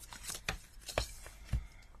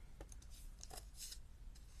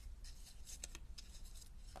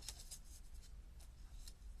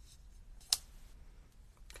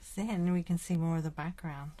 Because then we can see more of the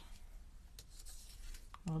background.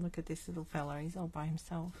 Oh, look at this little fella, he's all by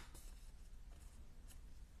himself.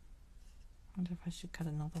 I wonder if I should cut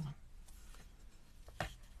another one.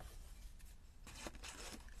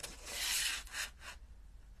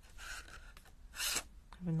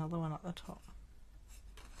 Have another one at the top.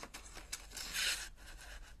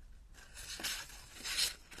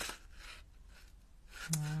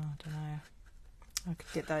 Oh, I don't know. I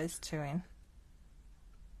could get those 2 in.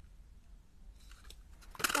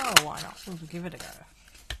 Oh, why not? We'll give it a go.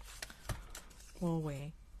 While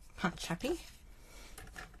we're punch happy.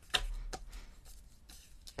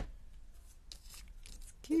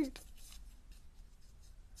 It's cute.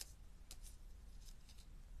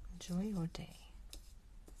 Enjoy your day.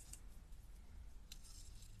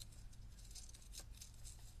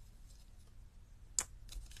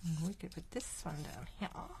 And we could put this one down here.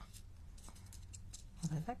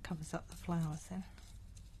 Although that covers up the flowers then.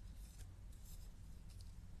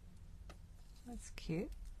 That's cute.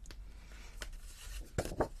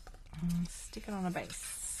 And stick it on a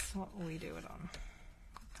base. What will we do it on?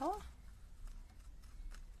 What colour?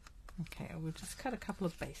 Okay, we'll just cut a couple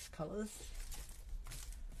of base colours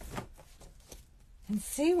and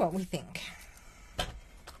see what we think.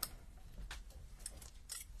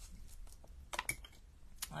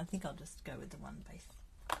 I think I'll just go with the one base.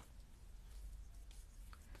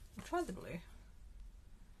 I'll try the blue.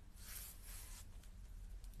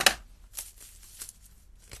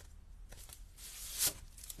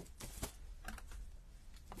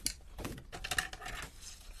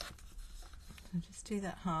 So just do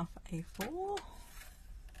that half A4.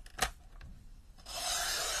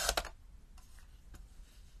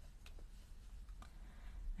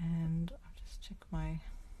 And I'll just check my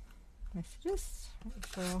messages, make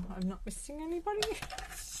sure I'm not missing anybody.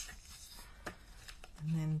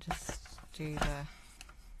 And then just do the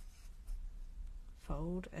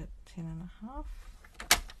fold at 10.5.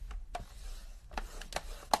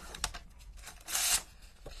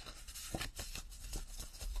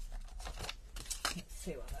 Let's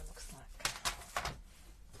see what that looks like.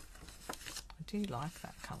 I do like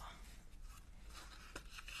that colour.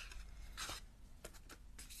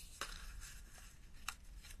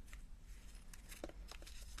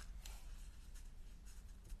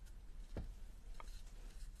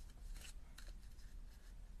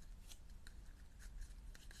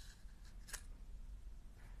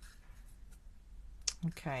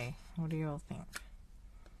 Okay, what do you all think?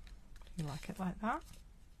 Do you like it like that?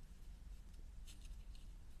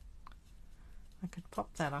 I could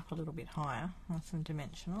pop that up a little bit higher on some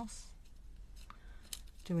dimensionals.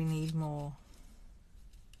 Do we need more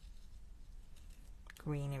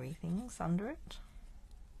greenery things under it?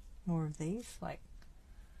 More of these? Like,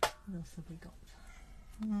 what else have we got?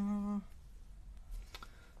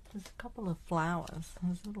 There's a couple of flowers.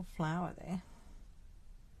 There's a little flower there.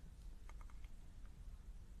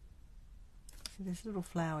 See, there's little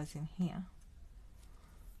flowers in here.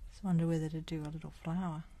 Just wonder whether to do a little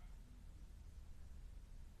flower.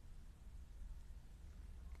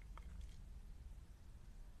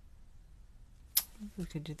 Maybe we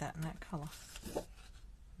could do that in that colour.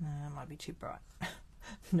 No, it might be too bright.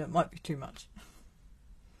 No, it might be too much.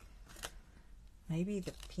 Maybe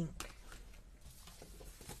the pink.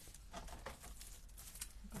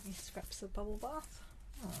 Got any scraps of bubble bath?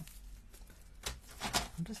 Oh.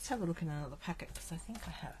 I'll just have a look in another packet because I think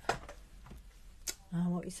I have.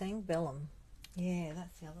 What are you saying? Vellum. Yeah,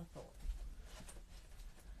 that's the other thought.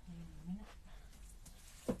 Hang on a minute.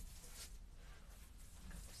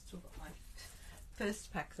 I've still got my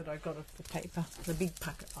first pack that I got of the paper, the big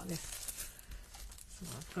packet like this. So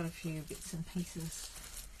I've got a few bits and pieces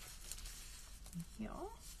here.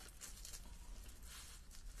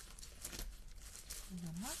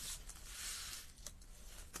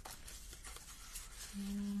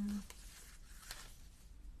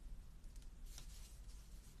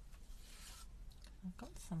 I've got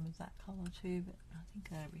some of that colour too, but I think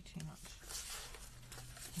that'll be too much.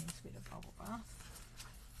 Here's a bit of bubble bath.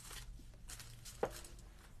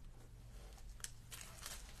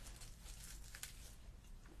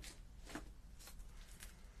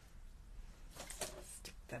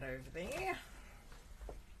 Stick that over there.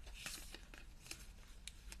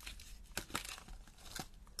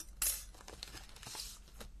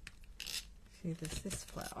 See, there's this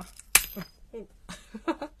flower.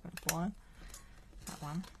 Blind. That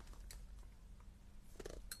one.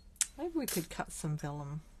 Maybe we could cut some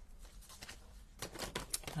vellum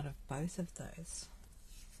out of both of those.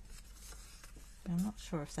 I'm not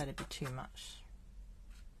sure if that'd be too much.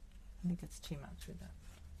 I think it's too much with that.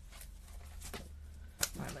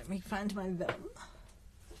 Right, let me find my vellum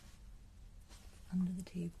under the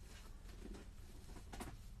table.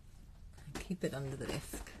 Keep it under the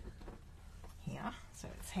desk here, so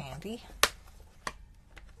it's handy.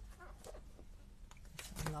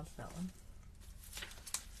 I love vellum.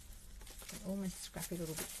 Almost scrappy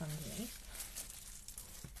little bits underneath.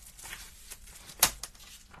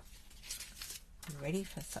 Ready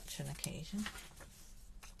for such an occasion.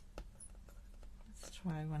 Let's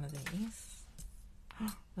try one of these.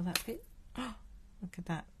 Will that fit? Look at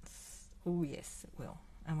that. Oh yes, it will.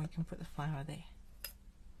 and we can put the flower there.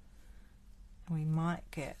 We might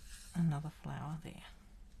get another flower there.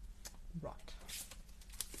 Right.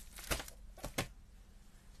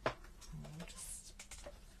 I'll just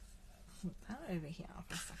put that over here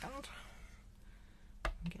for a second.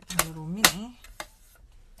 Get a little mini.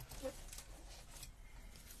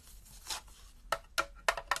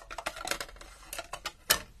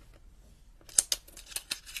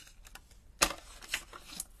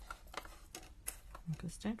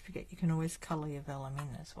 Because don't forget, you can always colour your vellum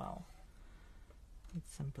in as well with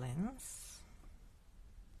some blends.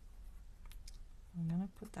 I'm going to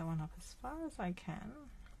put that one up as far as I can.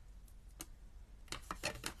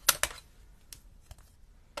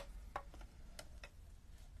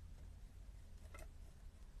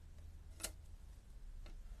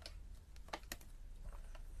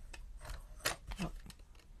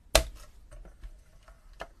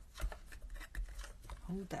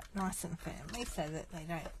 Hold that nice and firmly so that they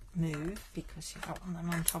don't move, because you don't want them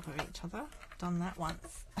on top of each other. I've done that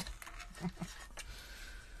once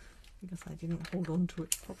because I didn't hold on to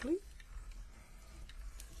it properly.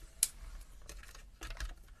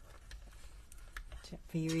 Check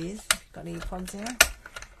for your ears if you've got earpods in.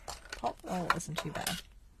 Pop. Oh, it wasn't too bad.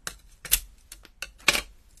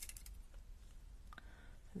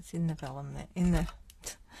 It's in the vellum there, in the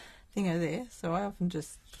thing over there, so I often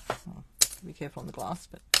just be careful on the glass,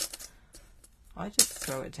 but I just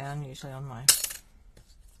throw it down usually on my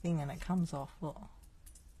thing and it comes off. Look,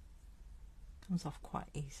 comes off quite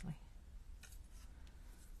easily.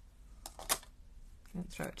 Don't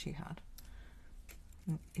throw it too hard.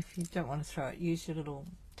 And if you don't want to throw it, use your little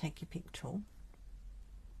take your pick tool.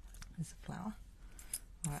 There's a flower.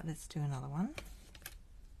 Alright, let's do another one.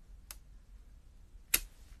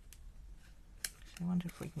 Actually, I wonder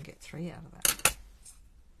if we can get 3 out of that.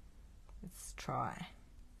 Let's try.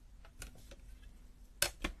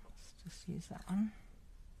 Let's just use that one.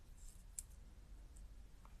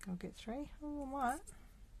 Go get 3. Oh, I might.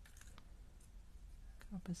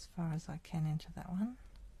 Go up as far as I can into that one.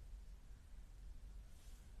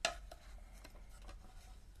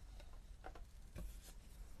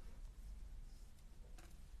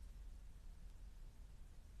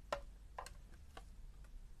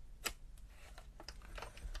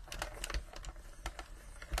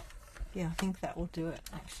 Yeah, I think that will do it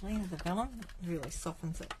actually. The vellum really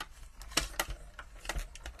softens it.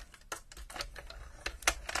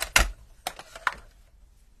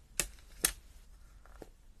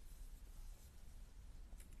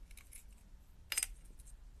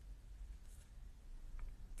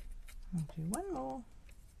 I'll do one more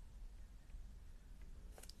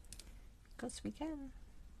because we can.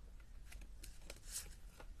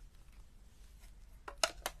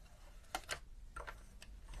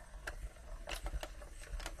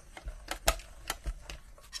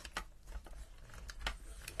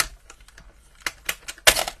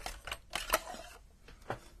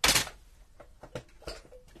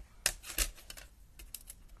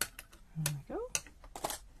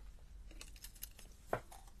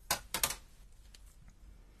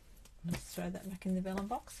 Throw that back in the vellum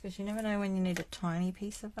box, because you never know when you need a tiny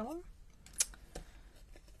piece of vellum.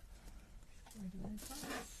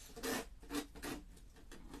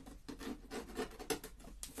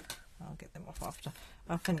 I'll get them off after.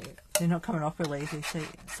 Often they're not coming off real easy, so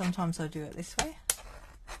sometimes I do it this way.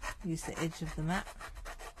 Use the edge of the mat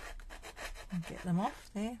and get them off.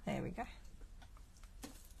 There we go.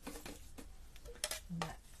 And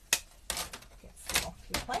that gets them off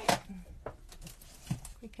your plate.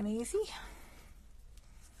 Quick and easy.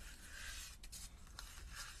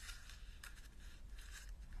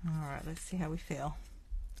 Alright, let's see how we feel.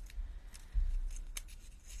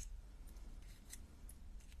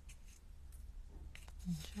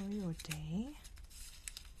 Enjoy your day.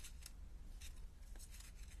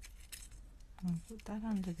 I'll put that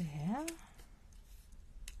under there.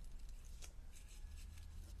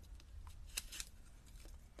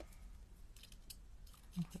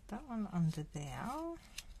 I'll put that one under there.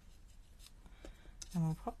 And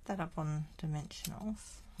we'll pop that up on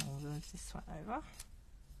dimensionals. I'll move this one over.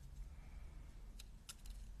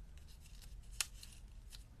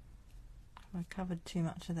 Have I covered too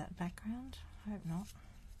much of that background? I hope not.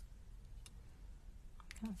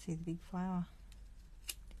 I can't see the big flower.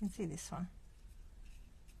 You can see this one.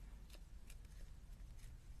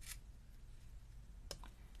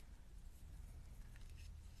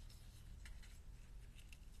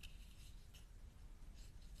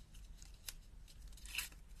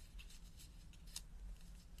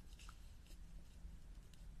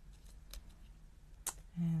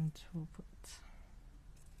 And we'll put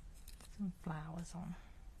some flowers on.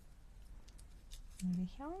 over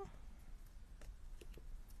here.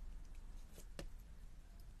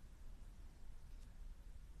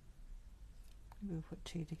 We'll put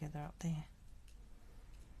two together up there.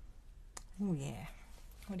 Oh yeah,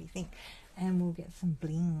 what do you think? And we'll get some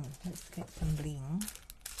bling. Let's get some bling.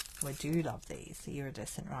 Oh, I do love these, the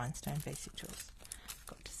iridescent rhinestone basic jewels.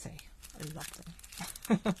 Got to say, I love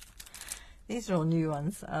them. These are all new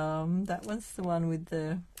ones. That one's the one with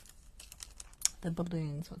the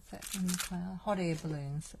balloons. What's that? Hot air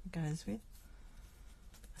balloons that it goes with.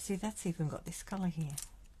 See, that's even got this colour here.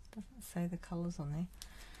 Doesn't say the colours on there,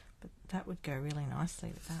 but that would go really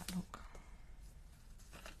nicely with that. Look,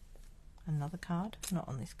 another card, not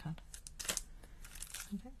on this card.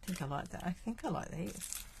 I don't think I like that. I think I like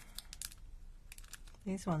these.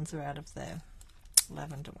 These ones are out of the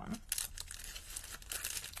lavender one.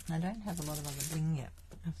 I don't have a lot of other bling yet,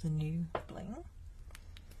 of the new bling.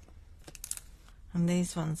 And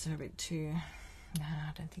these ones are a bit too... Nah,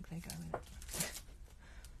 I don't think they go with it.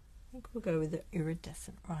 I think we'll go with the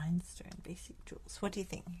iridescent rhinestone basic jewels. What do you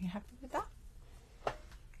think? Are you happy with that?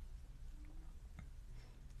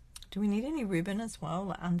 Do we need any ribbon as well,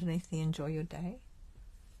 like underneath the Enjoy Your Day?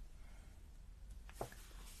 Let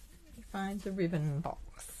me find the ribbon box.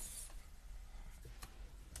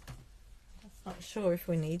 Not sure if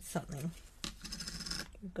we need something.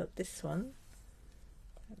 We've got this one.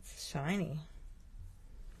 That's shiny.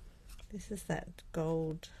 This is that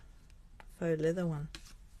gold faux leather one.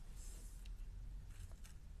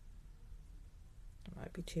 It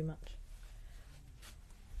might be too much.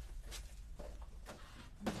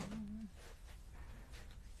 What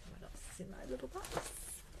else is in my little box?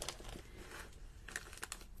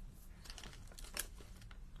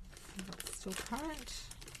 What's still current?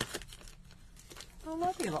 Well,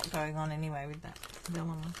 there'll be a lot going on anyway with that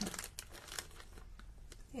vellum, I think.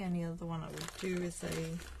 The only other one I would do is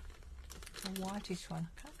a whitish one.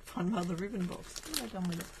 I can't find my other ribbon box. What have I done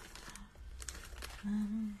with it?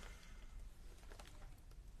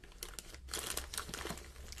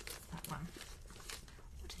 That one.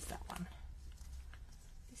 What is that one?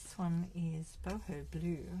 This one is boho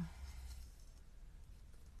blue.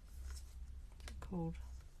 What's it called?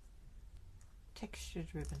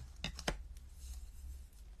 Textured ribbon.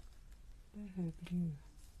 Boho blue.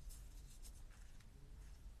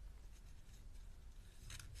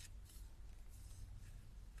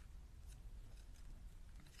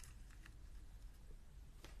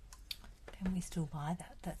 Can we still buy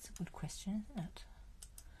that? That's a good question, isn't it?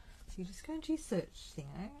 So you just go into your search thing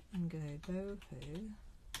and go boho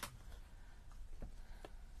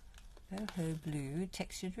blue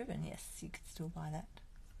textured ribbon. Yes, you can still buy that.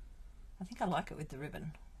 I think I like it with the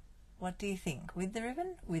ribbon. What do you think? With the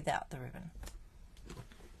ribbon? Without the ribbon?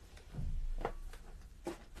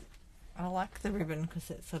 I like the ribbon because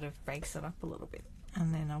it sort of breaks it up a little bit.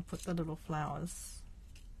 And then I'll put the little flowers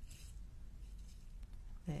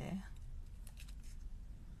there.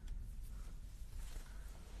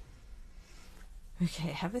 Okay,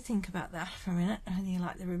 have a think about that for a minute. Whether you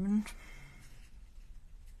like the ribbon.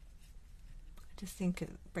 I just think it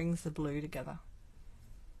brings the blue together.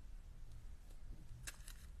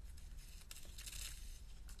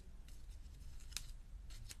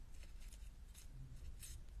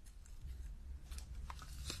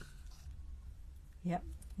 Yep,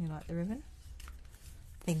 you like the ribbon?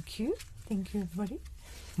 Thank you everybody.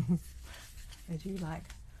 I do like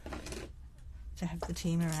to have the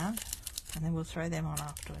team around, and then we'll throw them on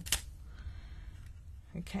afterwards.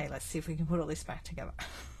 Okay, let's see if we can put all this back together.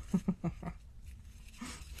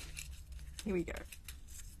 Here we go.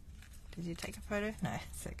 Did you take a photo? No,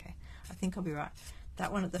 it's okay. I think I'll be right.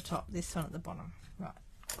 That one at the top, this one at the bottom. Right,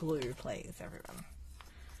 glue please everyone.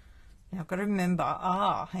 Now I've got to remember,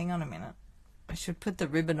 hang on a minute. I should put the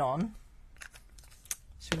ribbon on,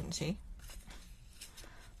 shouldn't she?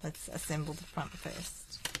 Let's assemble the front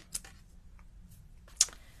first,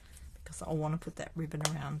 because I want to put that ribbon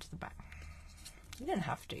around the back. You don't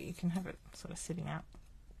have to, you can have it sort of sitting out.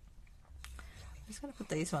 I'm just going to put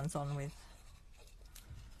these ones on with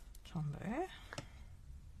Tombow.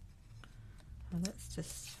 So let's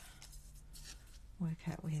just work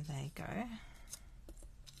out where they go.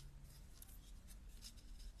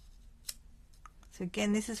 So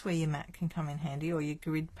again, this is where your mat can come in handy, or your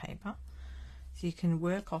grid paper. So you can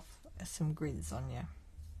work off some grids on you.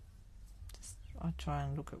 I try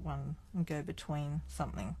and look at one and go between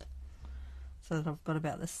something, so that I've got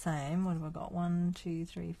about the same. What have I got? 1, 2,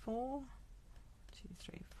 3, 4. 2,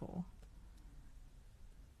 3, 4.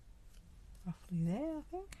 Roughly there, I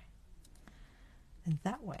think. And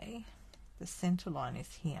that way, the center line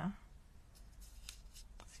is here,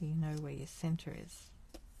 so you know where your center is.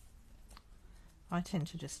 I tend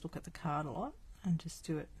to just look at the card a lot and just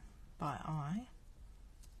do it by eye.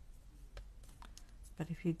 But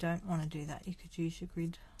if you don't want to do that, you could use your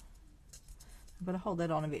grid. I've got to hold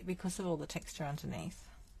that on a bit because of all the texture underneath.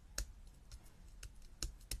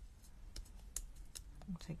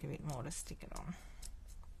 It'll take a bit more to stick it on.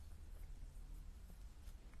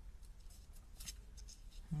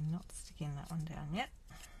 I'm not sticking that one down yet.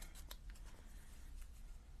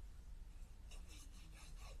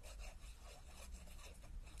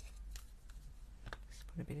 Just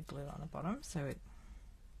put a bit of glue on the bottom so it's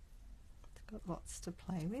got lots to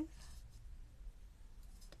play with.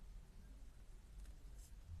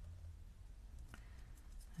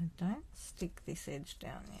 And don't stick this edge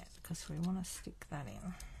down yet because we want to stick that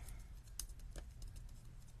in.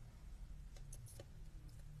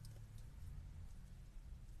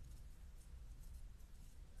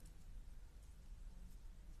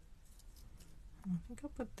 I think I'll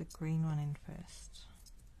put the green one in first.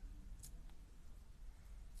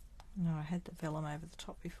 No, I had the vellum over the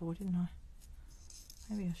top before, didn't I?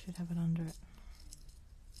 Maybe I should have it under it.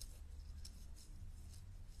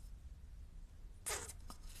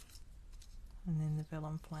 And then the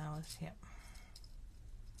vellum flowers, yep.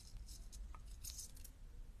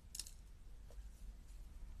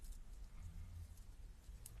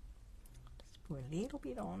 Just put a little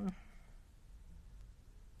bit on.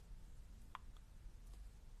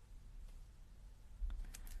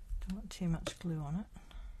 Don't want too much glue on it.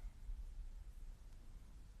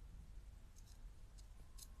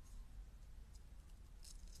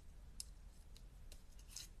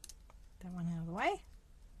 That one out of the way.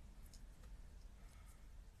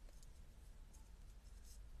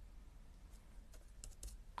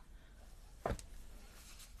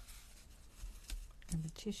 And the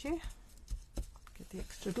tissue, get the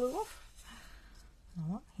extra glue off. I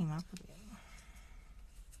want him up a bit.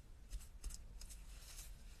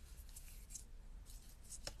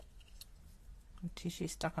 The tissue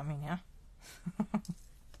stuck on me now.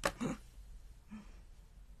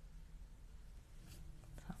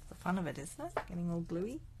 That's the fun of it, isn't it? Getting all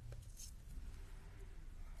gluey.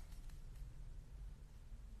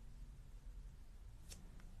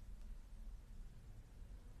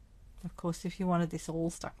 Of course, if you wanted this all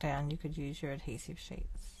stuck down, you could use your adhesive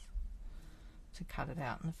sheets to cut it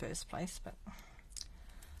out in the first place, but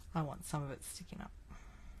I want some of it sticking up.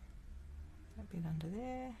 That bit under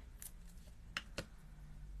there.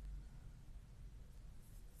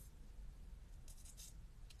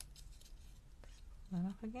 That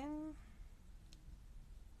up again.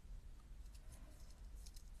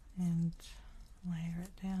 And layer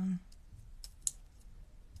it down.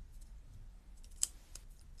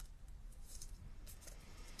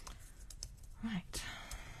 Right.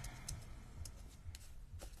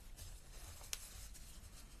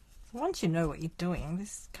 So once you know what you're doing,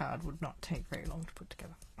 this card would not take very long to put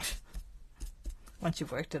together. Once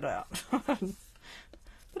you've worked it out.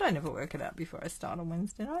 But I never work it out before I start on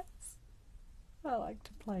Wednesday nights. I like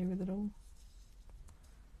to play with it all.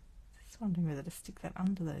 Just wondering whether to stick that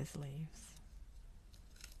under those leaves.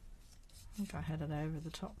 I think I had it over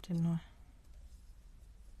the top, didn't I?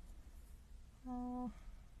 Oh.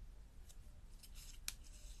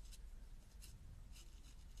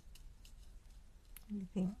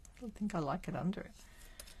 I think I like it under it,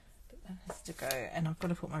 but that has to go, and I've got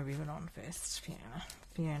to put my ribbon on first.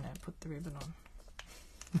 Fiona, put the ribbon on.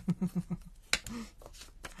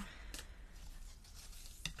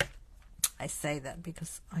 I say that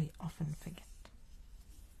because I often forget.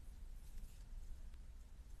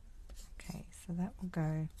 Okay, so that will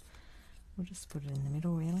go, we'll just put it in the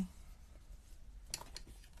middle really.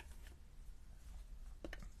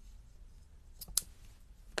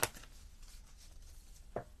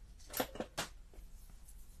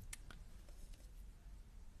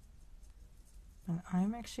 And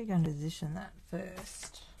I'm actually going to position that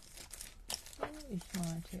first. Where is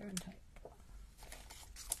my tear and tape?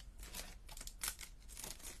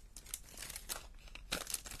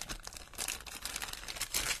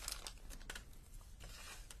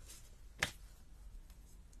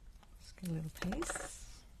 Just get a little piece.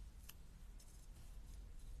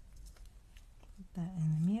 Put that in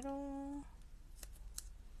the middle.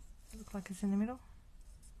 Does it look like it's in the middle?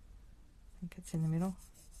 I think it's in the middle.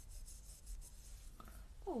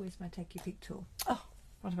 Oh, where's my take your pick tool? Oh,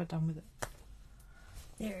 what have I done with it?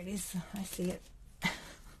 There it is. I see it.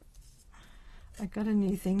 I got a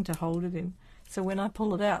new thing to hold it in, so when I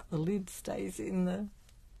pull it out, the lid stays in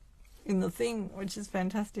the thing, which is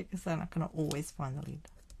fantastic because then I can always find the lid.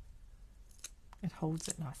 It holds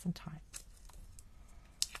it nice and tight.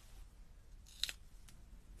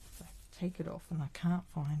 So I take it off and I can't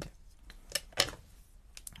find it.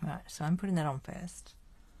 Right, so I'm putting that on first.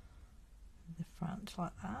 The front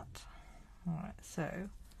like that. Alright, so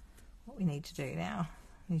what we need to do now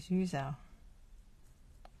is use our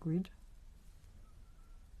grid.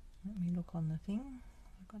 Let me look on the thing.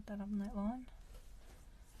 I've got that on that line.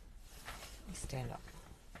 Let me stand up.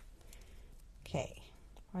 Okay,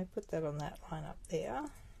 I put that on that line up there.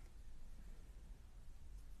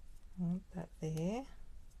 I want that there.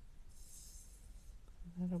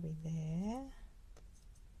 That'll be there.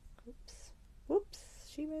 Oops. Whoops,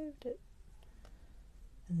 she moved it.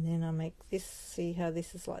 And then I make this, see how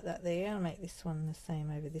this is like that there? I'll make this one the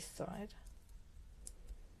same over this side.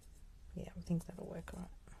 Yeah, I think that'll work alright.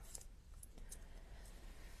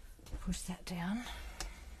 Push that down,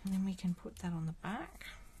 and then we can put that on the back.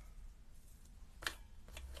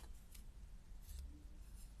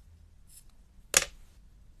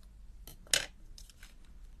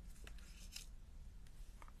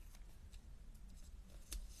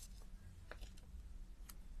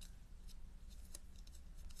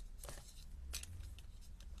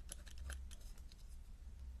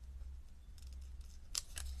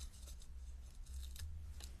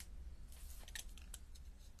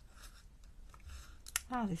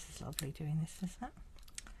 Oh, this is lovely doing this, isn't it?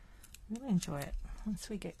 Really enjoy it once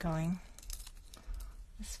we get going.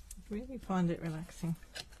 Just really find it relaxing.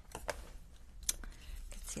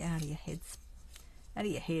 Gets you out of your heads. Out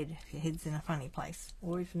of your head if your head's in a funny place,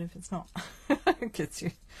 or even if it's not. It gets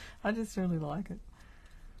you. I just really like it.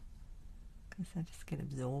 Because I just get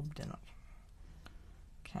absorbed in it.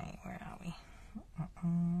 Okay, where are we?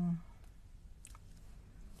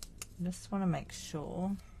 Just want to make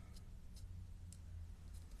sure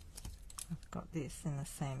I've got this in the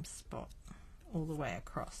same spot all the way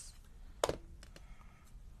across. I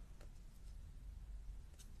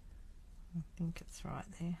think it's right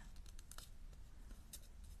there.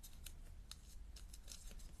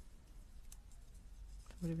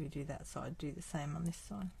 So whatever you do that side, do the same on this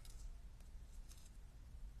side.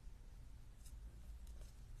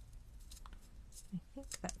 I think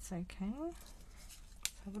that's okay.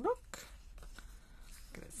 Let's have a look.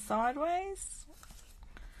 Get it sideways.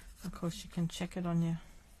 Of course, you can check it on your.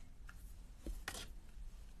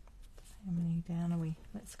 How many down are we?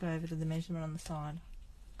 Let's go over to the measurement on the side.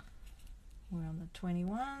 We're on the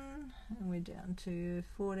 21, and we're down to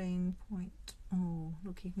 14 point. Oh,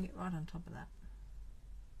 look, you can get right on top of that.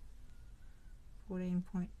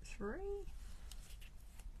 14.3.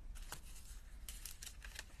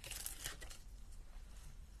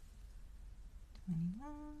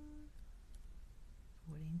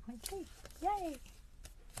 14.2. Yay!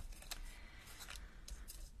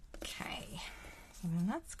 Okay, so then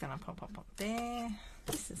that's going to pop up there.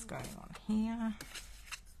 This is going on here.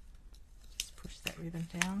 Just push that ribbon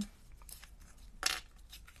down.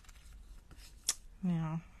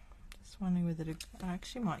 Now, just wondering whether I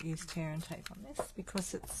actually might use tear and tape on this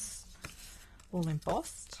because it's all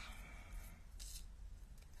embossed.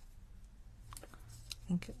 I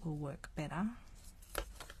think it will work better.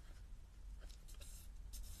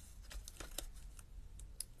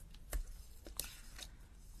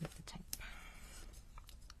 With the tape.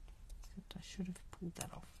 Except I should have pulled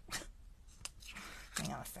that off.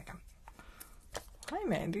 Hang on a second. Hi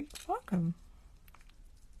Mandy, welcome.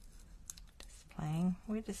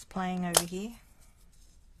 We're just playing over here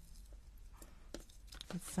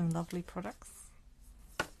with some lovely products.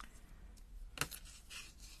 Are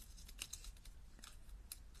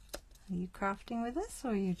you crafting with us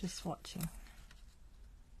or are you just watching?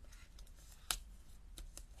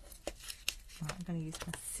 Right, I'm going to use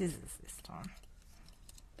my scissors this time.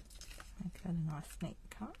 Make that a nice neat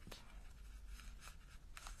cut.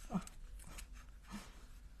 Oh.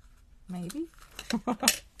 Maybe.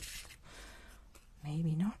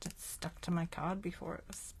 Maybe not. It's stuck to my card before it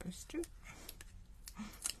was supposed to.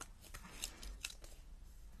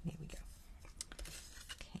 There we go.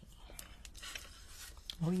 Okay.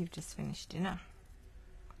 Oh, you've just finished dinner.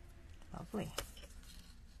 Lovely.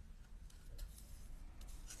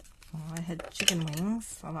 Well, I had chicken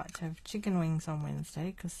wings. I like to have chicken wings on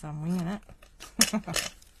Wednesday because I'm winging it.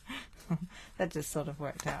 That just sort of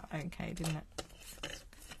worked out okay, didn't it?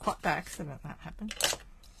 Quite by accident that happened.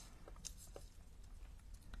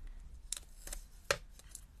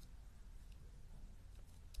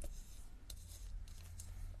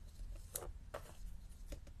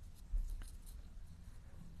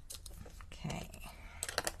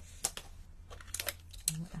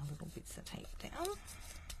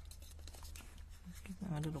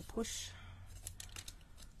 Push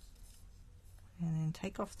and then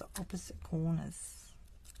take off the opposite corners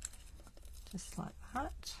just like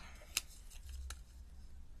that.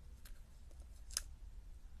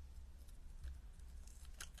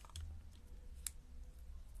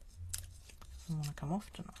 to come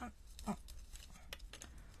off tonight. Oh.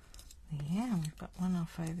 Yeah, we've got one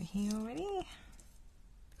off over here already.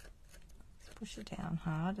 Let's push it down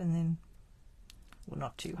hard and then, well,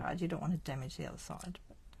 not too hard, you don't want to damage the other side,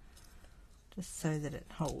 but just so that it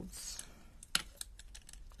holds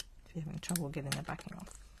if you're having trouble getting the backing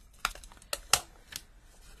off.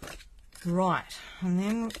 Right, and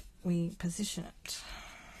then we position it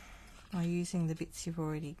by using the bits you've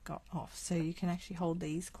already got off, so you can actually hold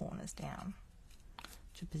these corners down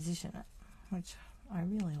to position it, which I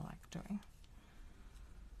really like doing.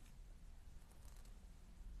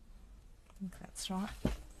 I think that's right.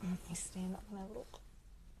 Let me stand up and have a look.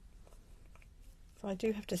 So I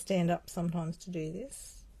do have to stand up sometimes to do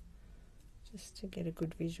this, just to get a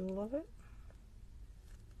good visual of it.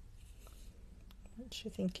 Once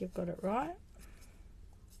you think you've got it right,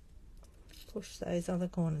 push those other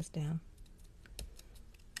corners down.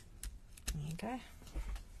 There you go.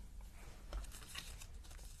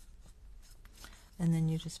 And then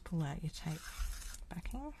you just pull out your tape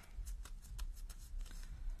backing.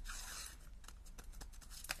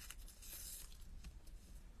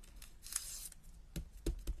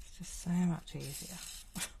 It's just so much easier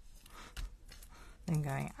than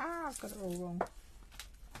going, I've got it all wrong.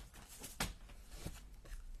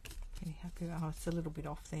 Pretty happy. Oh, it's a little bit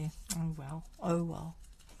off there. Oh well. Oh well.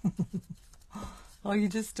 Oh, you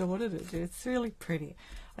just ordered it, dude. It's really pretty.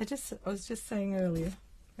 I was just saying earlier,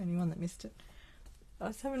 for anyone that missed it, I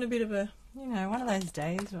was having a bit of a, one of those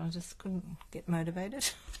days where I just couldn't get motivated.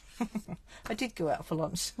 I did go out for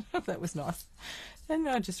lunch. That was nice. And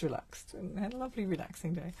I just relaxed and had a lovely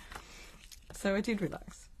relaxing day. So I did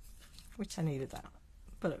relax, which I needed that.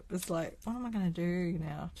 But it was like, what am I going to do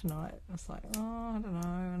now tonight? I was like, oh, I don't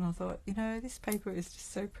know. And I thought, this paper is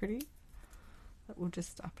just so pretty. That will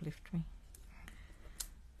just uplift me.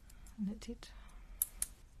 And it did.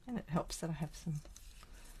 And it helps that I have some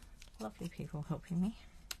lovely people helping me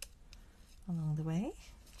along the way.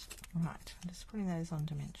 Right, I'm just putting those on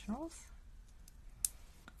dimensionals.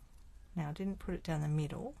 Now I didn't put it down the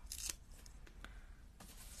middle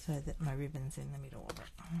so that my ribbon's in the middle of it.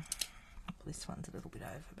 This one's a little bit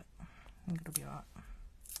over, but I think it'll be right.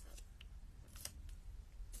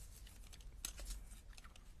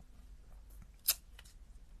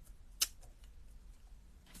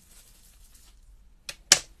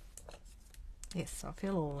 Yes, I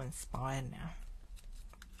feel all inspired now.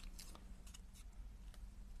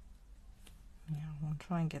 Yeah, I'll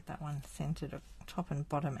try and get that one centered at top and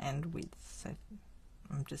bottom and width. So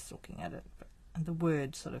I'm just looking at it, and the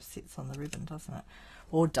word sort of sits on the ribbon, doesn't it?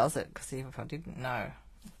 Or does it? Because if I didn't know.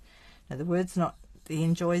 No, the word's not, the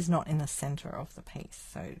enjoy's not in the center of the piece,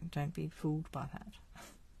 so don't be fooled by that.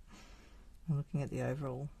 I'm looking at the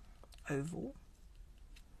overall oval.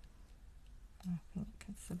 I think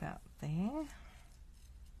it's about there. I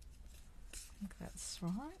think that's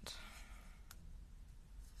right.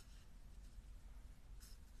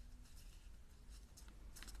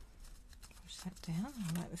 Push that down.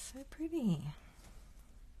 Oh, that was so pretty.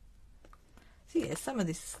 So yeah, some of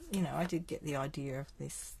this, I did get the idea of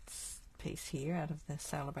this piece here out of the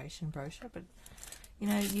Sale-A-Bration brochure, but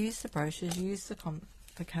use the brochures, use the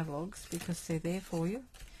catalogues, because they're there for you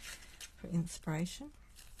for inspiration.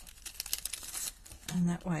 And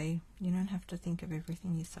that way you don't have to think of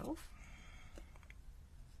everything yourself.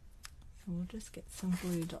 So we'll just get some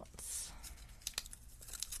glue dots.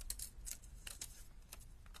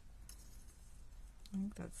 I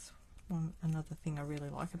think that's another thing I really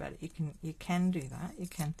like about it. You can do that. You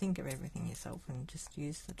can think of everything yourself and just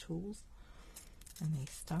use the tools and these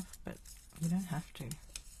stuff, but you don't have to.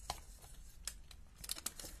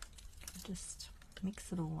 Just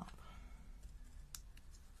mix it all up.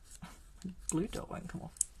 Glue dot won't come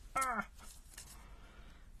off.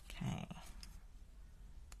 Okay.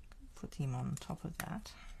 Put him on top of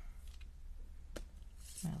that.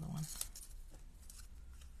 The other one. So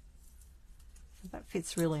that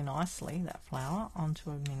fits really nicely, that flower,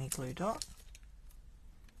 onto a mini glue dot.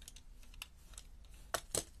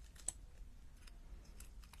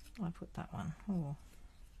 I put that one. Oh,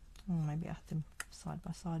 maybe I had them side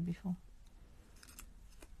by side before.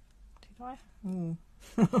 Did I? Oh.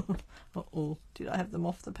 Uh-oh, did I have them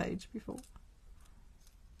off the page before?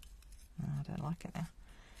 Oh, I don't like it now.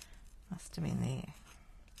 Must have been there.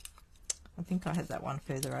 I think I had that one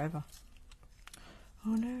further over.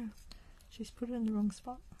 Oh no, she's put it in the wrong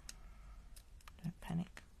spot. Don't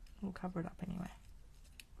panic, we'll cover it up anyway.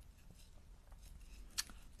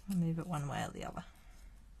 I'll move it one way or the other.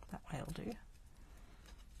 That way will do.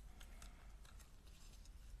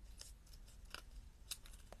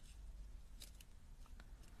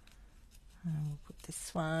 And we'll put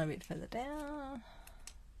this one a bit further down.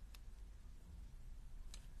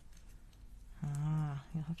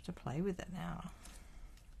 You'll have to play with it now.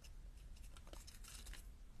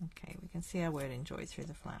 Okay, we can see our word enjoy through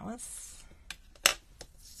the flowers.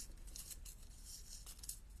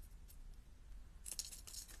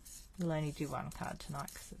 We'll only do one card tonight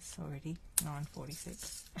because it's already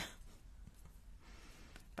 9:46.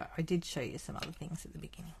 But I did show you some other things at the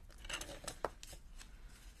beginning.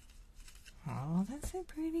 Oh, that's so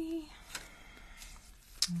pretty.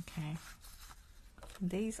 Okay.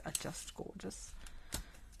 These are just gorgeous.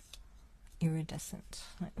 Iridescent.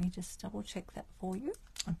 Let me just double check that for you.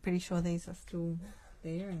 I'm pretty sure these are still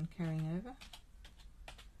there and carrying over.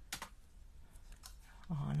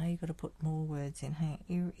 Oh, now you've got to put more words in. Hang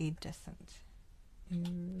on. Iridescent.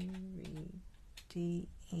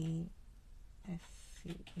 D-E-S-C-E-N-T.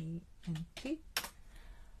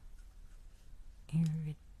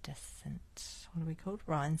 Iridescent. What are we called?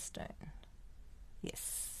 Rhinestone.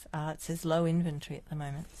 Yes. It says low inventory at the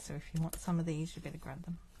moment, so if you want some of these, you better grab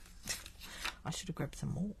them. I should have grabbed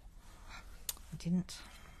some more. I didn't.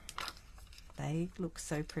 They look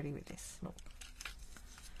so pretty with this. Look.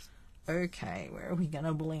 Okay, where are we going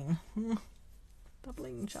to bling? The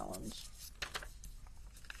bling challenge.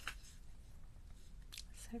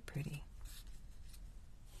 So pretty.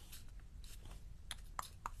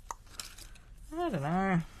 I don't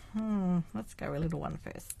know. Let's go a little one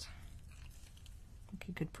first. Look,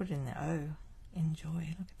 you could put in the O. Enjoy.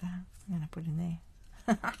 Look at that. I'm going to put in there.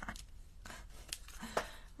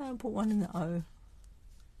 I'll put one in the O.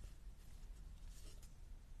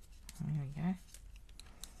 There we go. I'm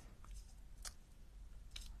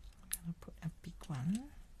going to put a big one.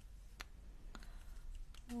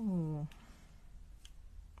 Oh,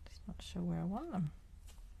 just not sure where I want them.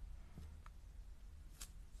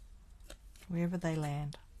 Wherever they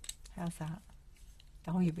land. How's that?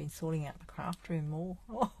 Oh, you've been sorting out the craft room more.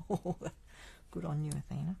 Oh, good on you,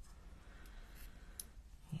 Athena.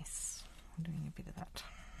 Yes, I'm doing a bit of that.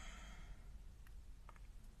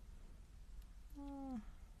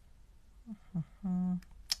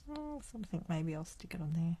 I sort of think maybe I'll stick it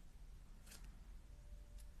on there.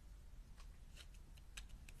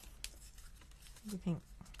 What do you think?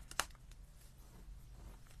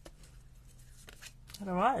 Is that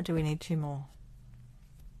alright, or do we need two more?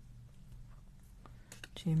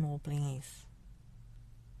 Two more blingies.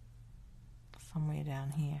 Somewhere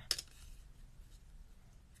down here.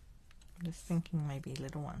 I'm just thinking maybe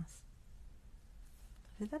little ones.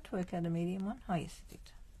 Did that work out a medium one? Oh yes it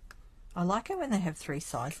did. I like it when they have three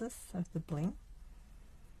sizes of the bling.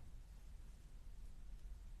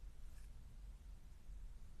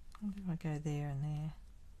 I wonder if I go there and there.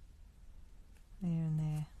 There and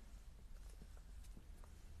there.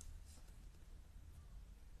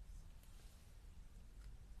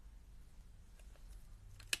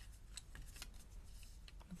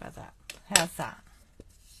 What about that? How's that?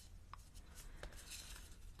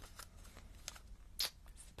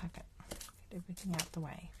 Packet. Get everything out the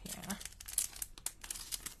way, Fiona.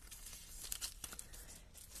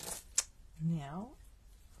 Now,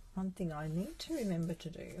 one thing I need to remember to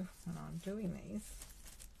do when I'm doing these,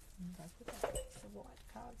 I put that piece of white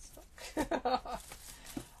cardstock.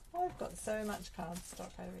 I've got so much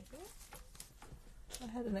cardstock over here. I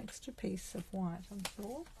had an extra piece of white, I'm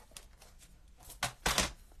sure,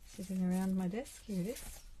 sitting around my desk. Here it is.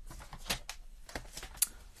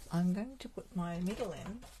 I'm going to put my middle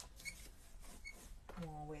in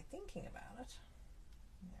while we're thinking about it.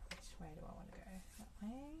 Now, which way do I want to go? That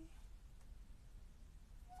way.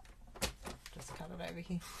 Just cut it over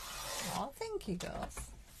here. Oh, thank you,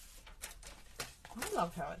 girls. I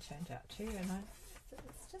love how it turned out too, and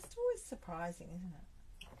it's just always surprising, isn't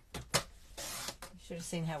it? You should have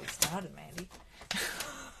seen how we started, Mandy.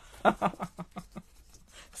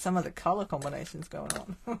 Some of the colour combinations going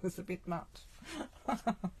on was a bit much.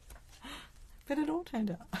 But it all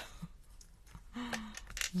turned out.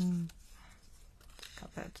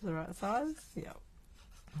 Cut that to the right size. Yep.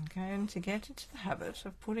 I'm going to get into the habit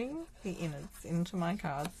of putting the innards into my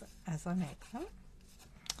cards as I make them,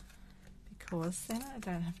 because then I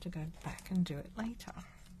don't have to go back and do it later.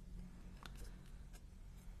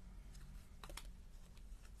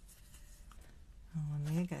 Oh, and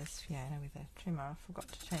there goes Fiona with a trimmer. I forgot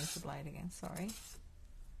to change the blade again, sorry.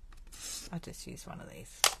 I just used one of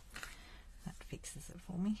these. That fixes it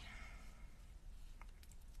for me.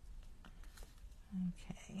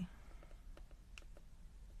 Okay.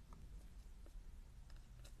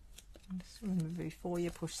 Just remember, before you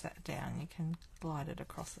push that down, you can glide it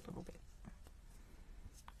across a little bit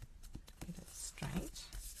to get it straight.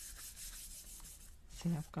 See,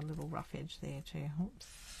 I've got a little rough edge there too. Oops.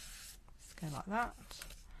 Just go like that.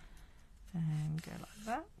 And go like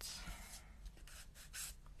that.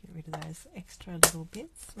 Get rid of those extra little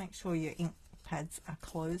bits. Make sure your ink pads are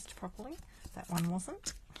closed properly. That one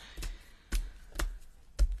wasn't.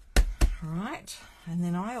 Right, and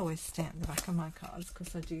then I always stamp the back of my cards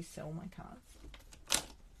because I do sell my cards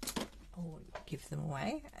or give them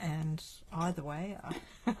away, and either way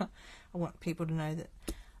I want people to know that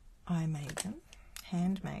I made them,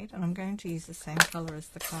 handmade, and I'm going to use the same colour as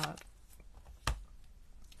the card.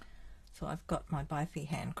 So I've got my Bifi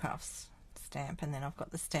Handcrafts stamp, and then I've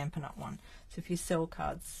got the Stampin' Up one. So if you sell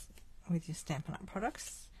cards with your Stampin' Up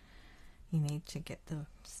products, you need to get the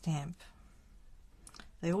stamp.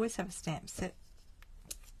 They always have a stamp set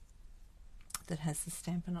that has the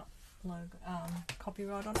Stampin' Up logo,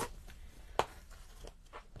 copyright on it.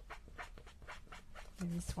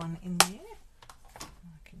 There is one in there.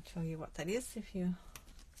 I can tell you what that is if you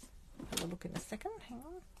have a look in a second. Hang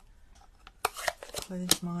on.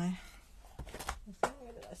 Close my...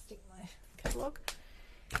 Where did I stick my catalogue?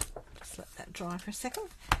 Just let that dry for a second.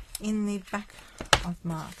 In the back, I've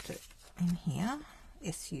marked it in here.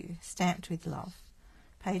 SU, stamped with love.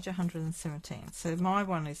 Page 117. So my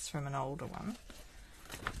one is from an older one,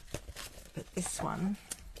 but this one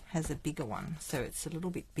has a bigger one, so it's a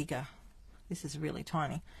little bit bigger. This is really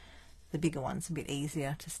tiny. The bigger one's a bit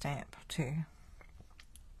easier to stamp too.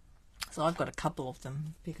 So I've got a couple of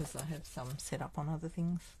them because I have some set up on other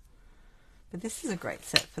things. But this is a great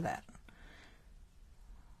set for that.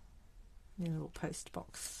 Your little post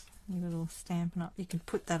box, your little Stampin' Up. You can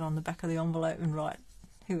put that on the back of the envelope and write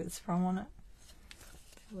who it's from on it.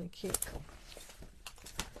 Really cute.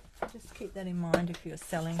 Just keep that in mind if you're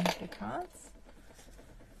selling the cards.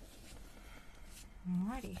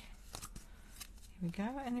 Alrighty, here we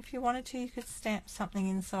go. And if you wanted to, you could stamp something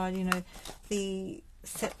inside. You know, the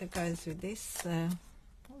set that goes with this,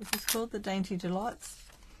 what was this called? The Dainty Delights.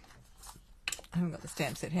 I haven't got the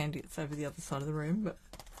stamp set handy, it's over the other side of the room, but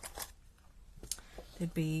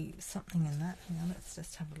there'd be something in that. Hang on, let's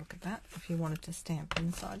just have a look at that. If you wanted to stamp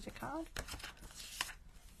inside your card.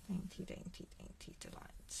 Dainty, Dainty, Dainty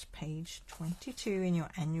Delights. Page 22 in your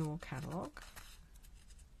annual catalogue.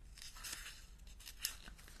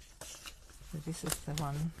 So this is the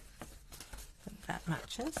one that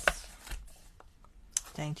matches.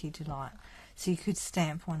 Dainty Delight. So you could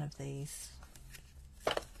stamp one of these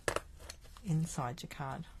inside your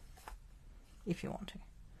card if you want to.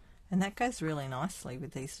 And that goes really nicely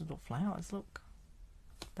with these little flowers. Look,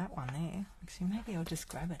 that one there. Actually, maybe I'll just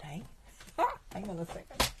grab it, eh? Hang on a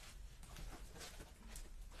second.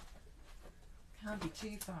 Can't be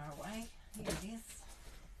too far away. Here it is.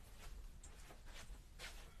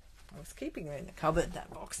 I was keeping it in the cupboard, that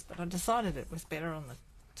box, but I decided it was better on the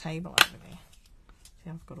table over there. See,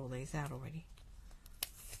 I've got all these out already.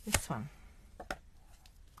 This one.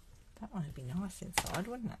 That one would be nice inside,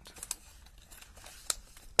 wouldn't it?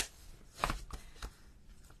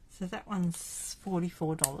 So that one's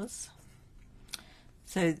 $44.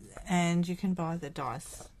 So, and you can buy the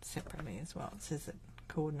dice separately as well. It says it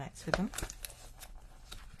coordinates with them.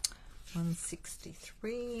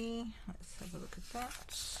 163. Let's have a look at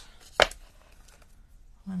that.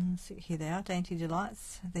 Here they are, Dainty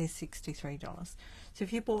Delights. They're $63. So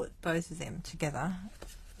if you bought both of them together,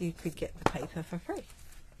 you could get the paper for free.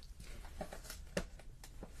 Let's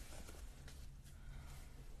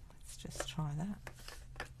just try that.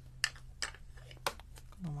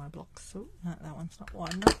 Got all my blocks. Oh, no, that one's not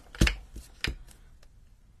wide enough.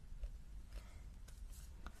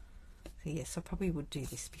 So yes, I probably would do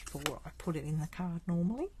this before I put it in the card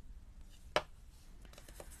normally. But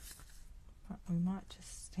we might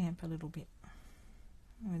just stamp a little bit.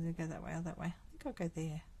 Whether we go that way or that way. I think I'll go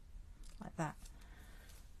there, like that.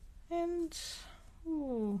 And,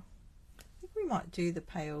 ooh, I think we might do the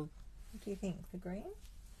pale, what do you think, the green?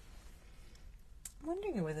 I'm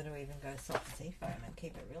wondering whether to even go soft seafoam and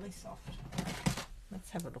keep it really soft.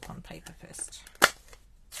 Let's have a look on paper first.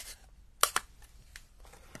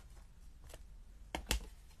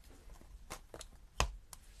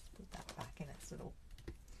 Put that back in its little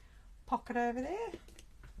pocket over there.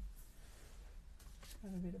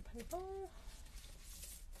 Got a bit of paper.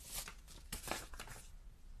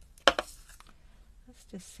 Let's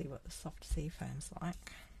just see what the soft seafoam's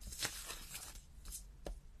like.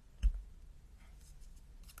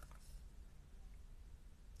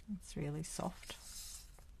 It's really soft.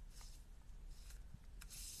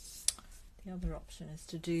 The other option is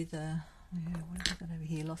to do the, what have I got over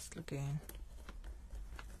here? Lost Lagoon.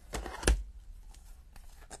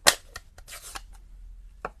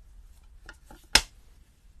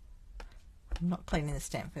 I'm not cleaning the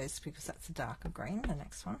stamp first because that's a darker green, the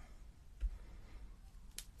next one.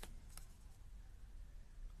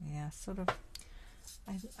 Yeah, sort of,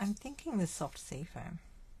 I'm thinking the soft sea foam.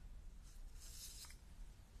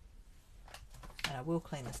 And I will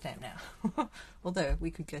clean the stamp now. Although we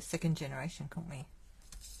could go second generation, couldn't we?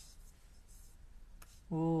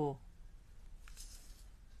 Ooh.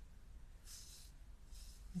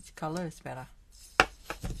 Which colour is better?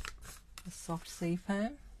 The soft sea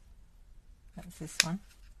foam. That's this one.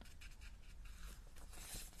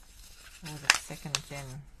 Or the second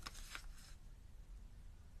gen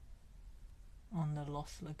on the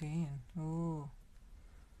Lost Lagoon. Ooh.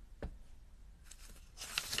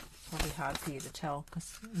 Probably hard for you to tell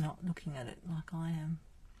because you're not looking at it like I am.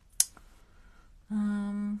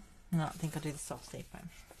 No, I think I'll do the soft sea foam.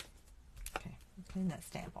 Okay, clean that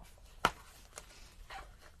stamp off.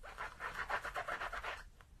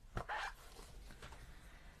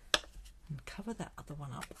 And cover that other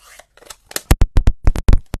one up.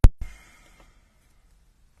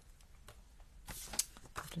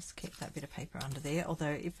 Just keep that bit of paper under there,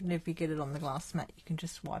 although if you get it on the glass mat you can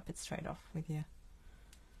just wipe it straight off with your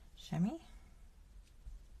chamois.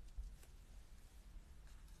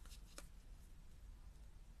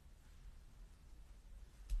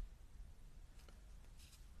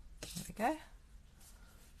 There we go. So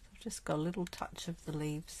I've just got a little touch of the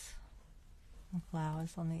leaves and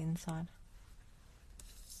flowers on the inside.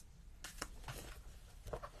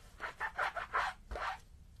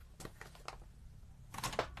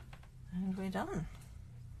 And we're done.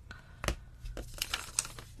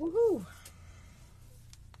 Woohoo!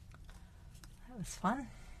 That was fun.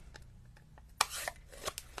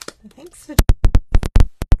 So thanks for.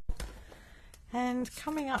 And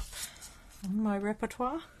coming up on my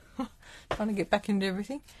repertoire, trying to get back into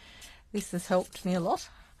everything. This has helped me a lot.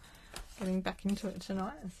 Getting back into it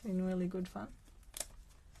tonight. It's been really good fun.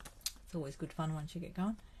 It's always good fun once you get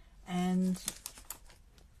going. And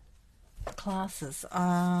classes.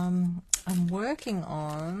 I'm working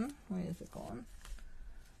on, where is it gone?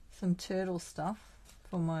 Some turtle stuff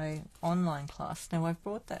for my online class. Now I've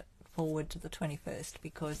brought that forward to the 21st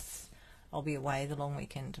because I'll be away the long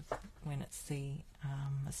weekend when it's the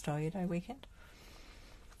Australia Day weekend.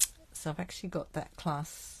 So I've actually got that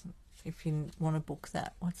class. If you want to book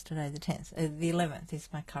that, what's today, the 10th? The 11th is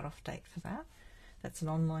my cut-off date for that. That's an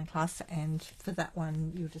online class, and for that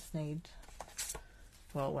one you'll just need,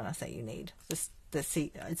 well, when I say you need, the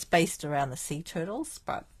sea, it's based around the sea turtles,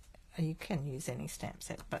 but you can use any stamp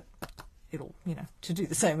set, but it'll, you know, to do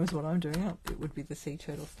the same as what I'm doing, it would be the sea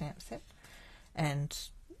turtle stamp set. And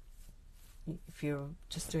if you're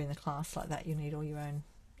just doing the class like that, you need all your own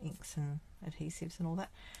inks and adhesives and all that.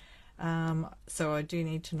 So I do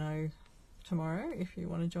need to know tomorrow if you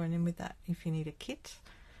want to join in with that, if you need a kit,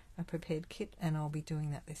 a prepared kit, and I'll be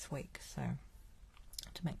doing that this week, so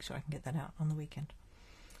to make sure I can get that out on the weekend.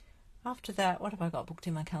 After that, what have I got booked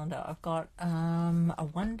in my calendar? I've got a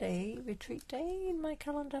one-day retreat day in my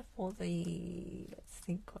calendar for the, let's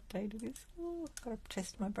think what date it is. Oh, I've got to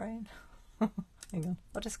test my brain. Hang on,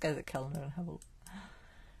 I'll just go to the calendar and have a look.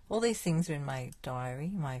 All these things are in my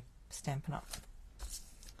diary, my Stampin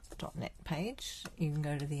Up.net page. You can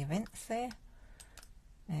go to the events there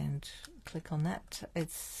and click on that.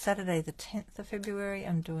 It's Saturday the 10th of February.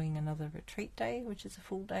 I'm doing another retreat day, which is a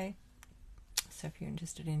full day. So if you're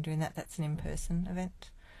interested in doing that, that's an in-person event.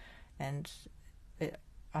 And I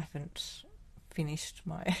haven't finished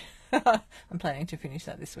my... I'm planning to finish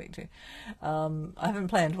that this week too. I haven't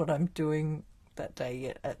planned what I'm doing that day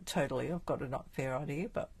yet totally. I've got a not fair idea,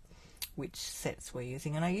 but which sets we're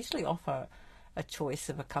using. And I usually offer a choice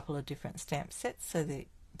of a couple of different stamp sets, so that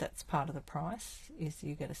that's part of the price, is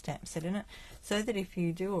you get a stamp set in it, so that if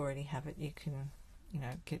you do already have it, you can, you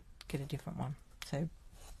know, get a different one. So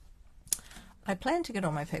I plan to get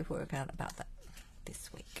all my paperwork out about that this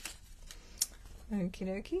week. Okie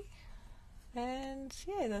dokie. And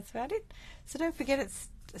yeah, that's about it. So don't forget, it's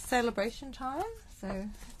Sale-A-Bration time, so have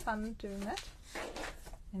fun doing that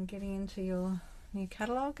and getting into your new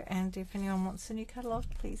catalogue. And if anyone wants a new catalogue,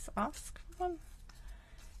 please ask for one.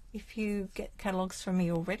 If you get catalogues from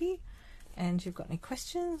me already and you've got any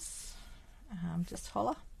questions, just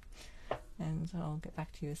holler and I'll get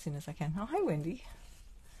back to you as soon as I can. Oh, hi Wendy.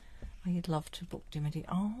 Oh, you'd love to book Dimity.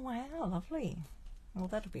 Oh wow, lovely. Well,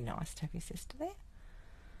 that'll be nice to have your sister there.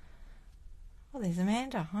 Oh, there's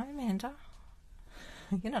Amanda. Hi Amanda.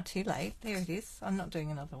 You're not too late. There it is. I'm not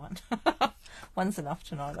doing another one. One's enough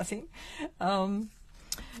tonight, I think.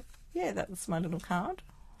 Yeah, that's my little card.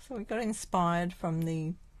 So we got inspired from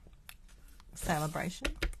the Sale-A-Bration,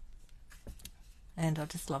 and I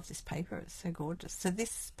just love this paper. It's so gorgeous. So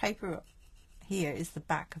this paper here is the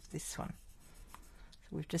back of this one. So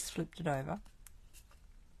we've just flipped it over.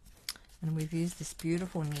 And we've used this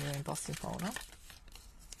beautiful new embossing folder.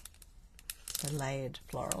 The layered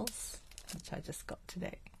florals, which I just got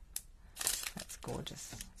today. That's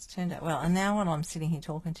gorgeous. It's turned out well. And now while I'm sitting here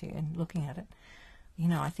talking to you and looking at it, you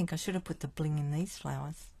know, I think I should have put the bling in these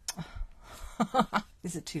flowers.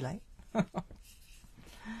 Is it too late? I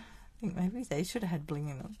think maybe they should have had bling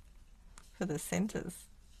in them for the centers.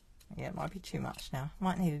 Yeah, it might be too much now.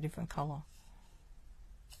 Might need a different colour.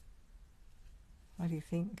 What do you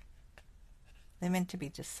think? They're meant to be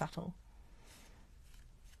just subtle.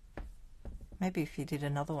 Maybe if you did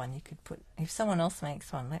another one, you could put... If someone else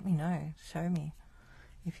makes one, let me know. Show me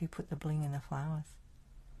if you put the bling in the flowers.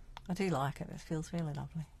 I do like it. It feels really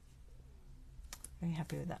lovely. Very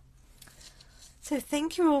happy with that. So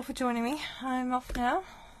thank you all for joining me. I'm off now.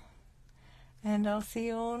 And I'll see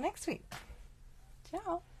you all next week.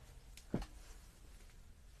 Ciao.